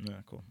excited, Yeah,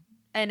 cool.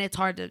 and it's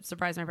hard to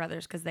surprise my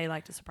brothers because they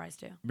like to surprise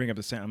too. Bring up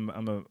the Sam.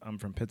 I'm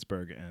from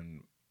Pittsburgh,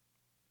 and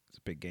it's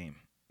a big game.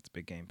 It's a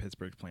big game.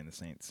 Pittsburgh's playing the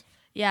Saints.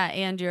 Yeah,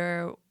 and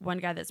your one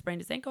guy that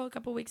sprained his ankle a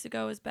couple weeks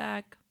ago is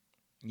back.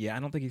 Yeah, I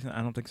don't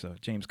think so.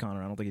 James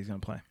Conner. I don't think he's gonna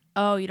play.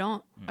 Oh, you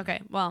don't?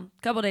 Okay. Well,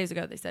 a couple days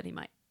ago they said he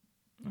might.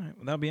 All right.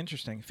 Well, that'll be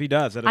interesting. If he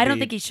does, I don't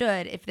think he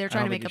should. If they're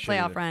trying to don't make a think he should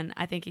playoff either. run,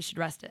 I think he should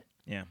rest it.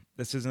 Yeah,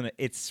 this isn't.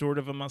 It's sort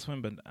of a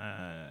must-win, but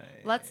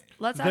Let's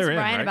ask They're in,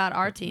 Brian right? about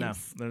our no,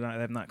 teams. they're not.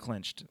 They have not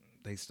clinched.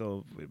 They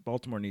still.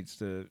 Baltimore needs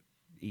to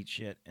eat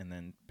shit, and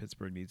then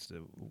Pittsburgh needs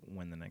to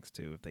win the next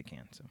two if they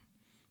can. So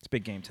it's a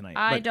big game tonight.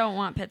 I But, don't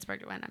want Pittsburgh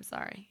to win. I'm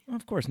sorry.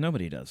 of course,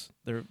 nobody does.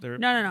 They're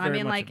No. I very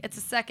mean, much like, it's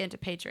a second to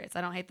Patriots.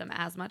 I don't hate them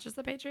as much as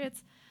the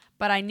Patriots,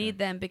 but I need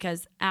them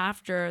because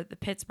after the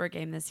Pittsburgh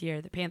game this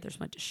year, the Panthers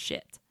went to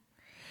shit.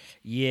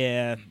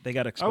 yeah, they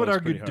got exposed. I would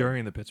argue pretty hard.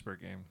 during the Pittsburgh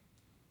game.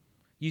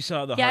 You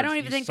saw the. Yeah, I hearts. don't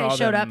even You think saw they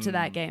showed up them- to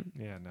that game.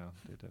 Yeah, no,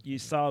 they did. You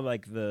saw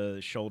like the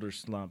shoulder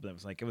slump.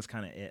 It was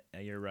kind of it.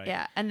 You're right.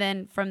 Yeah, and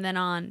then from then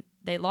on,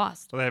 they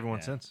lost. Well, they haven't won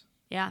Yeah. since.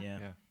 Yeah. Yeah.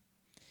 Yeah.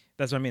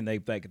 That's what I mean. They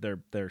like their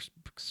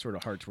sort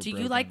of hearts were. Do you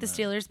broken like the that.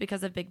 Steelers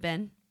because of Big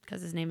Ben?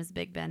 Because his name is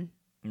Big Ben.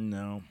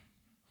 No.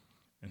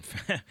 In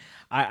fact,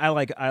 I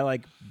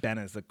like Ben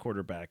as the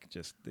quarterback.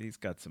 Just he's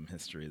got some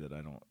history that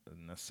I don't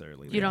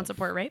necessarily. You don't love.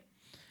 support rape?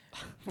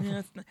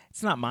 Yeah,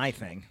 it's not my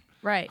thing.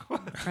 Right.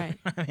 Right.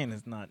 I mean,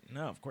 it's not.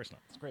 No, of course not.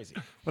 It's crazy.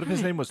 What if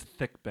his name was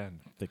Thicc Ben?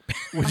 Thick.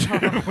 Would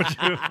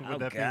Oh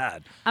that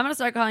God, I'm gonna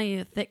start calling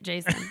you Thicc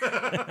Jason.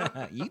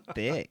 you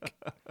thick.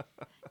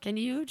 Can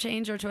you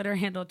change your Twitter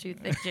handle to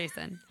Thicc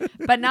Jason,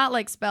 but not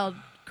like spelled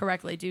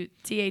correctly? Do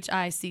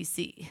THICC.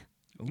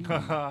 Be?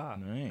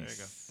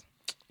 Nice.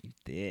 You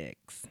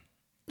dicks.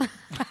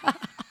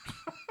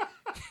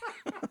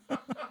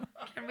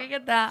 Can we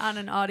get that on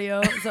an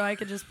audio so I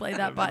could just play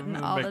that button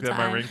all Make the that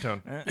time? my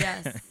ringtone.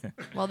 Yes.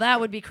 Well, that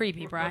would be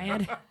creepy,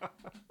 Brian.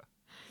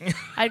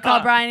 I'd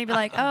call Brian and be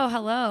like, "Oh,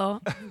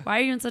 hello. Why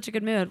are you in such a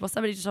good mood?" Well,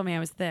 somebody just told me I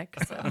was thick.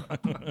 So.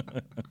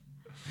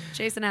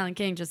 Jason Allen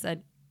King just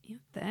said, "You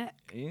thick."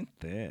 You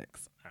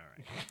dicks. All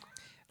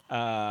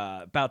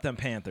right. About them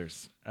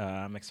Panthers.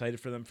 I'm excited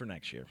for them for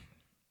next year.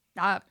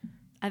 I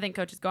think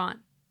coach is gone.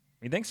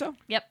 You think so?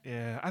 Yep.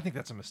 Yeah, I think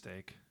that's a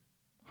mistake.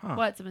 Huh.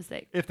 What's a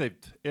mistake?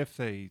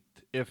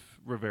 If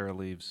Rivera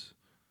leaves,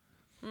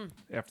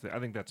 I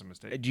think that's a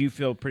mistake. Do you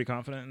feel pretty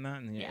confident in that?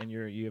 And, Yeah. and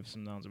you have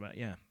some knowledge about it?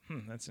 Yeah.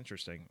 That's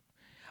interesting.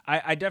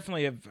 I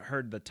definitely have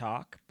heard the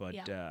talk, but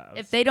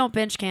If they don't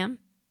bench Cam,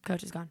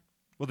 coach is gone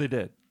Well, they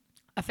did.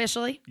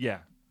 officially. Yeah.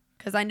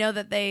 Because I know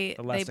that the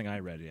last thing I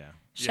read, yeah.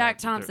 Shaq Yeah,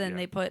 Thompson yeah.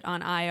 they put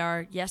on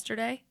IR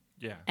yesterday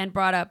Yeah. and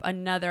brought up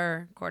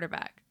another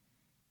quarterback.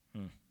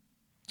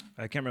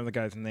 I can't remember the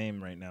guy's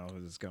name right now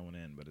who's going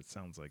in, but it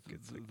sounds like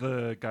it's like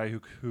The guy who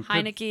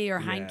Heineke or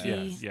yeah,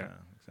 Heineke, Yeah.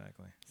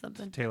 exactly.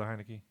 something. Taylor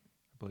Heineke,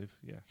 I believe.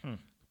 Yeah.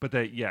 But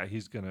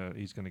he's gonna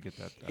get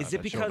that. Is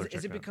that it shoulder because? Is it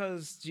checked out.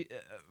 because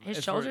His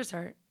as far- shoulders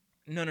hurt.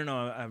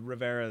 No.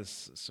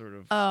 Rivera's sort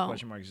of Oh.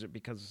 question mark. Is it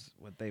because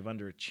what they've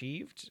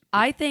underachieved?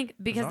 I think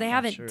because I'm they not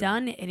haven't sure.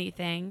 done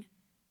anything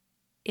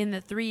in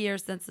the 3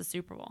 years since the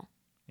Super Bowl.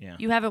 Yeah.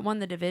 You haven't won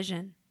the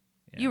division.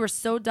 Yeah. You were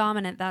so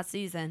dominant that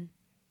season.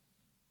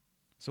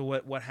 So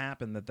what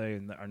happened that they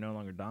are no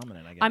longer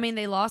dominant? I guess. I mean,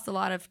 they lost a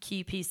lot of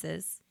key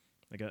pieces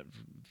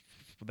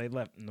they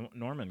let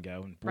Norman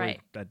go, and boy,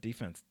 Right. that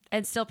defense.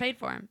 and still paid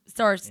for him.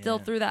 Or still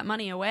Yeah. threw that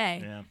money away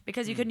Yeah.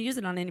 because you couldn't use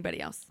it on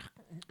anybody else.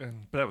 But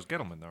that was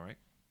Gettleman, though, right?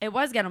 It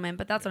was Gettleman,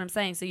 but that's what I'm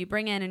saying. So you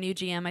bring in a new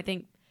GM, I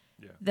think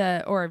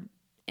Yeah. or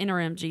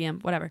interim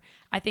GM, whatever.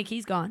 I think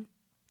he's gone.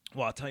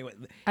 Well, I'll tell you what.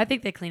 I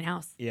think they clean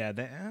house. Yeah,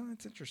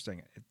 that's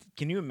interesting.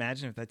 Can you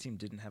imagine if that team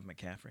didn't have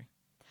McCaffrey?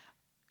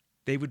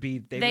 They would be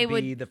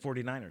the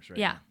 49ers right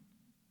Yeah. now.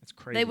 That's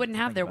crazy. They wouldn't to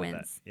have think their about that.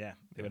 wins. Yeah,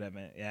 they would have.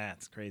 Yeah,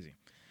 it's crazy.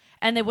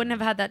 And they wouldn't have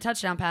had that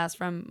touchdown pass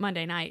from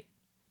Monday night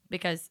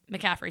because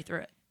McCaffrey threw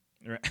it.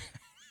 Right.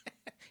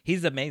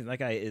 He's amazing. That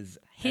guy is.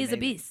 He's a amazing.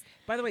 beast.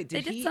 By the way,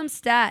 They did did some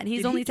stat, and he's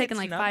did he only get taken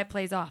like snubbed? 5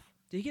 plays off.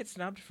 Did he get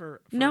snubbed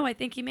for No, I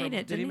think he made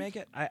it. Did he didn't make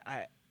it?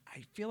 I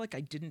feel like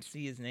I didn't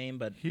see his name,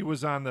 but He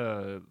was on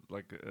the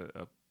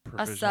a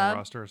provisional sub?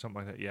 roster or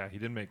something like that. Yeah, he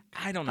didn't make.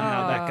 I don't know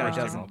how that guy Oh.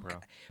 doesn't. All-Pro.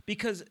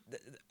 Because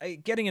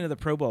getting into the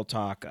Pro Bowl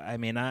talk, I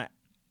mean, I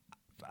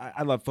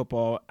love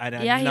football. I'm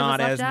Yeah, he was not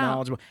left as out.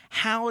 knowledgeable.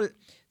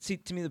 See,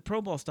 to me, the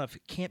Pro Bowl stuff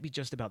can't be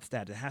just about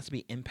stats. It has to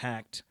be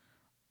impact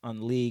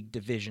on league,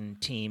 division,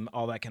 team,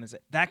 all that kind of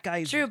stuff. That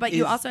guy True, but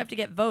you also have to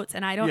get votes,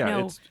 and I don't Yeah,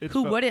 know it's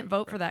who vote- wouldn't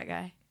vote for that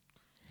guy.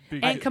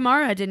 Because- And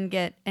Kamara didn't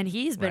get, and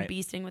he's been Right.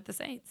 beasting with the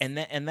Saints. and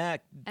that And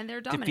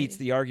they're dominating. defeats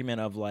the argument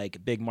of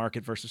like big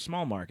market versus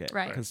small market,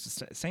 Right.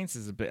 Because Saints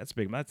is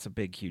that's a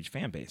big, huge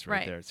fan base right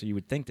Right. there. So you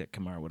would think that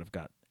Kamara would have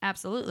got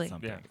Absolutely.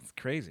 something. Yeah. It's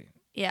crazy.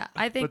 Yeah,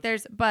 I think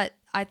but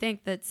I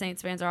think that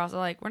Saints fans are also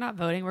like, we're not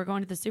voting, we're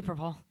going to the Super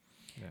Bowl.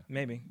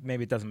 Maybe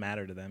it doesn't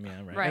matter to them.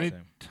 Yeah, right. Right.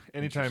 So,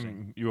 Anytime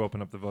interesting. you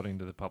open up the voting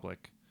to the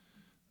public,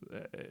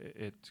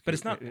 But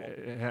it's not-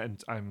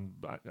 and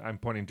I'm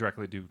pointing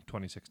directly to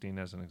 2016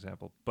 as an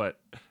example. But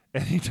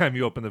anytime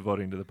you open the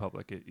voting to the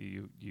public,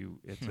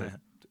 it's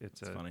It's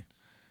funny.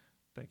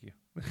 Thank you.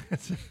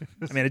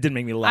 I mean, it didn't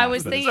make me laugh. I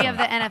was but it's thinking of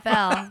funny. the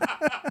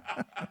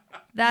NFL.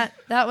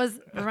 that was,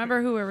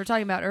 remember who we were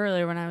talking about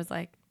earlier when I was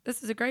like,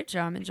 this is a great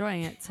show, I'm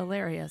enjoying it, it's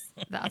hilarious.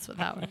 That's what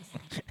that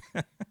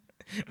was.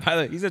 By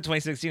the way, you said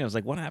 2016. I was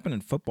like, what happened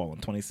in football in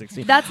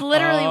 2016? That's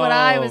literally what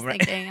I was right.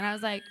 thinking. And I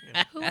was like,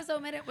 who was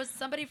omitted? Was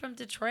somebody from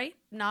Detroit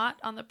not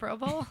on the Pro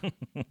Bowl?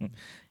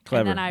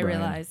 Clever, and then I Brian.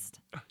 realized.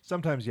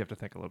 Sometimes you have to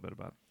think a little bit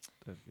about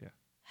it. Yeah.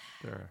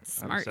 They're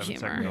Smart I'm 7 humor.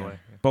 seconds away.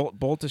 Yeah.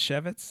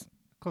 Boltashevitz?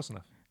 Close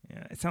enough.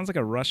 Yeah, it sounds like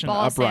a Russian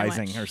Ball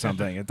uprising sandwich. or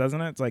something. It doesn't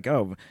it? It's like,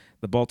 oh,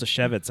 the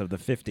Boltashevitz of the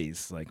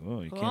 50s. Like,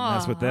 oh, you can't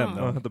mess with them.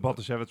 Oh. Though. The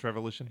Baltashevitz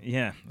Revolution.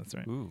 Yeah, that's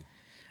right. Ooh.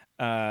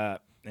 Yeah,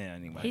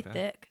 anyway. He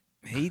thick.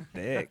 He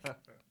thick.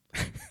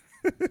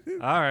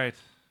 All right.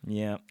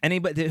 Yeah.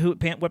 Anybody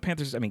what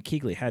Panthers? I mean,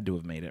 Kuechly had to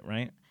have made it,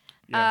 right?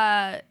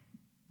 Yeah.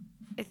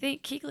 I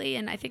think Keekley,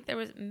 and I think there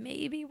was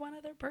maybe one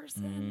other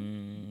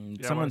person.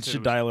 Yeah, I Someone wanna say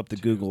should there was dial up the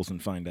Googles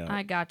and find out.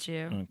 I got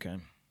you. Okay.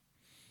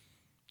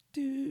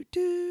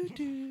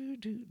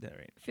 That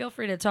right. Feel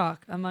free to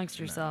talk amongst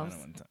No, I yourselves. don't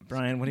wanna talk.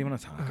 Brian, what do you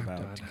want to talk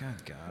about?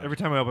 God. God. Every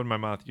time I open my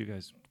mouth, you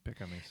guys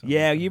pick on me. So.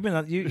 Yeah, you got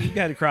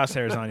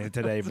crosshairs on you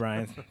today,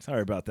 Brian.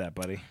 Sorry about that,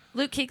 buddy.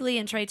 Luke Keekley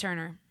and Trey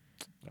Turner.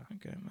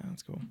 Okay, well,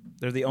 that's cool.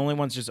 They're the only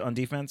ones just on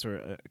defense,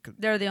 or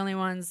They're the only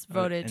ones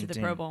voted and to the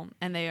team. Pro Bowl,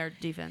 and they are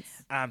defense.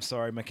 I'm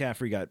sorry,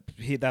 McCaffrey that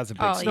was a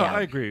big. Oh, step. No, yeah.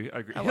 I agree.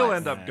 It He'll was.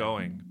 end up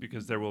going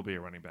because there will be a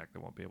running back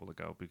that won't be able to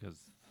go because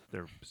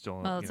they're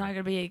still. Well, it's not going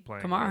to be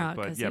playing Kamara.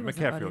 But 'cause yeah, he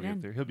wasn't McCaffrey will voted get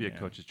in. there. He'll be a Yeah.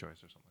 coach's choice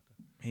or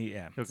something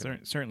like that.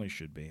 He certainly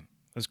should be.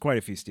 There's quite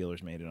a few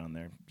Steelers made it on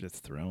there.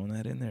 Just throwing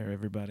that in there,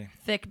 everybody.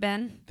 Thick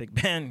Ben. Thick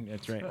Ben,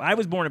 that's right. I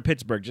was born in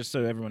Pittsburgh, just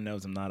so everyone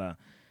knows I'm not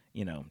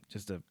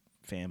just a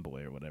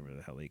fanboy or whatever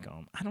the hell they call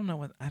him. I don't know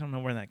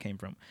where that came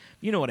from.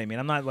 You know what I mean?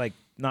 I'm not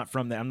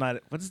from there. I'm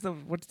not. What's the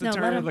No,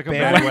 term? let him- Like a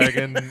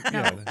Bandwagon?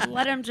 bandwagon. No,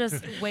 let him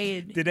just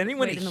wade. Did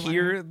anyone wade in the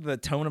hear water. the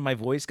tone of my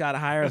voice got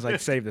higher? I was like,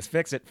 save this,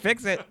 fix it.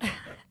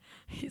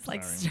 He's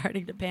like Sorry.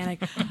 starting to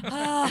panic.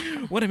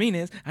 What I mean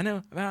is, I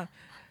know. Fanboy.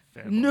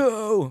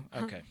 No.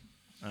 Okay.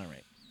 All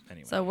right.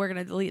 Anyway. So we're going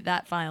to delete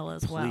that file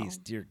as well. Please,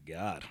 dear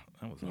God,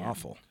 that was Yeah.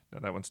 awful. No,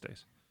 that one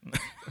stays.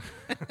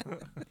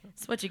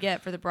 That's what you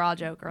get for the bra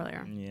joke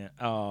earlier. Yeah.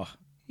 Oh,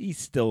 he's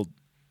still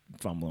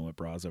fumbling with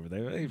bras over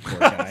there. Hey, poor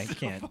guy. He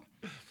can't.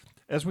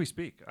 As we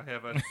speak, I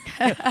have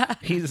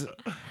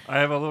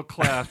a little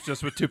clasp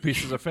just with two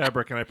pieces of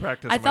fabric, and I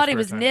practice. I in my thought he spare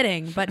was time.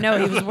 knitting, but no,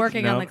 he was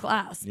working on No. the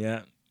class.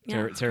 Yeah. Yeah,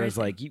 Sarah's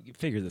crazy. like, you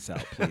figure this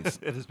out, please.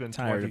 It has been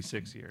Tired of-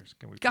 26 years.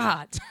 Can we?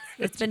 God,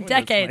 it's been Doing this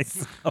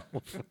decades.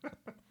 myself.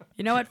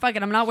 You know what? Fuck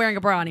it. I'm not wearing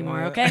a bra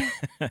anymore, okay?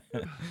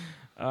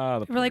 Oh,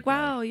 the We're like, poor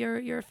guy. wow,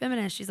 you're a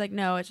feminist. She's like,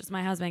 no, it's just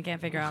my husband can't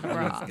figure out a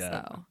bra, That's good.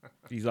 so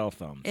He's all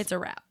thumbs. it's a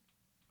wrap.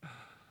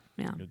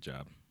 Yeah. Good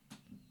job.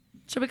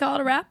 Should we call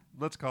it a wrap?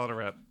 Let's call it a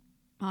wrap.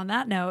 On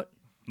that note,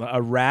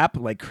 A wrap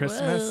like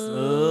Christmas.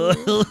 all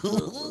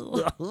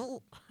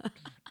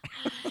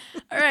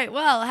right.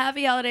 Well,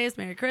 happy holidays,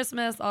 Merry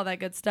Christmas, all that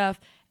good stuff.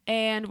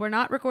 And we're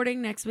not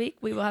recording next week.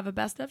 We will have a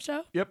best of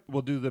show. Yep,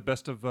 we'll do the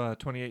best of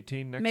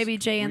 2018 next. Maybe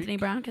J. week. Anthony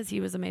Brown because he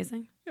was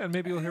amazing. Yeah, and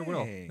maybe you'll hear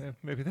Will. Hey. Yeah,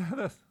 maybe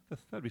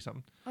that'd be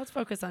something. Let's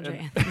focus on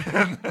J.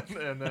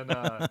 Anthony. And then,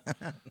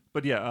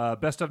 but yeah,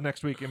 best of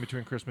next week in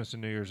between Christmas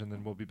and New Year's, and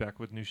then we'll be back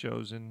with new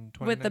shows in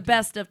 2019. With the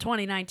best of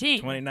 2019.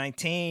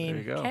 2019. There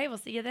you go. Okay, we'll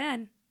see you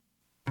then.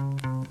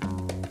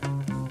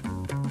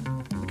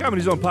 The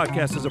Comedy Zone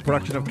podcast is a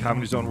production of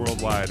Comedy Zone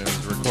Worldwide and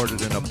is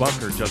recorded in a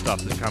bunker just off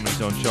the Comedy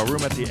Zone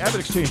showroom at the Abbott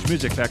Exchange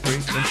Music Factory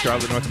in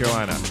Charlotte, North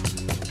Carolina.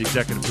 The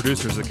executive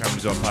producers of the Comedy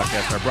Zone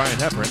podcast are Brian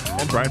Hepburn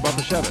and Brian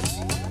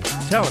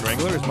Baltashevitz. Talent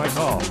Wrangler is Mike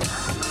Hall.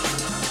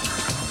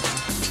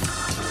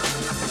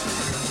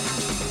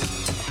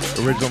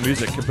 Original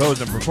music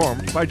composed and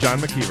performed by John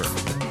McKeever.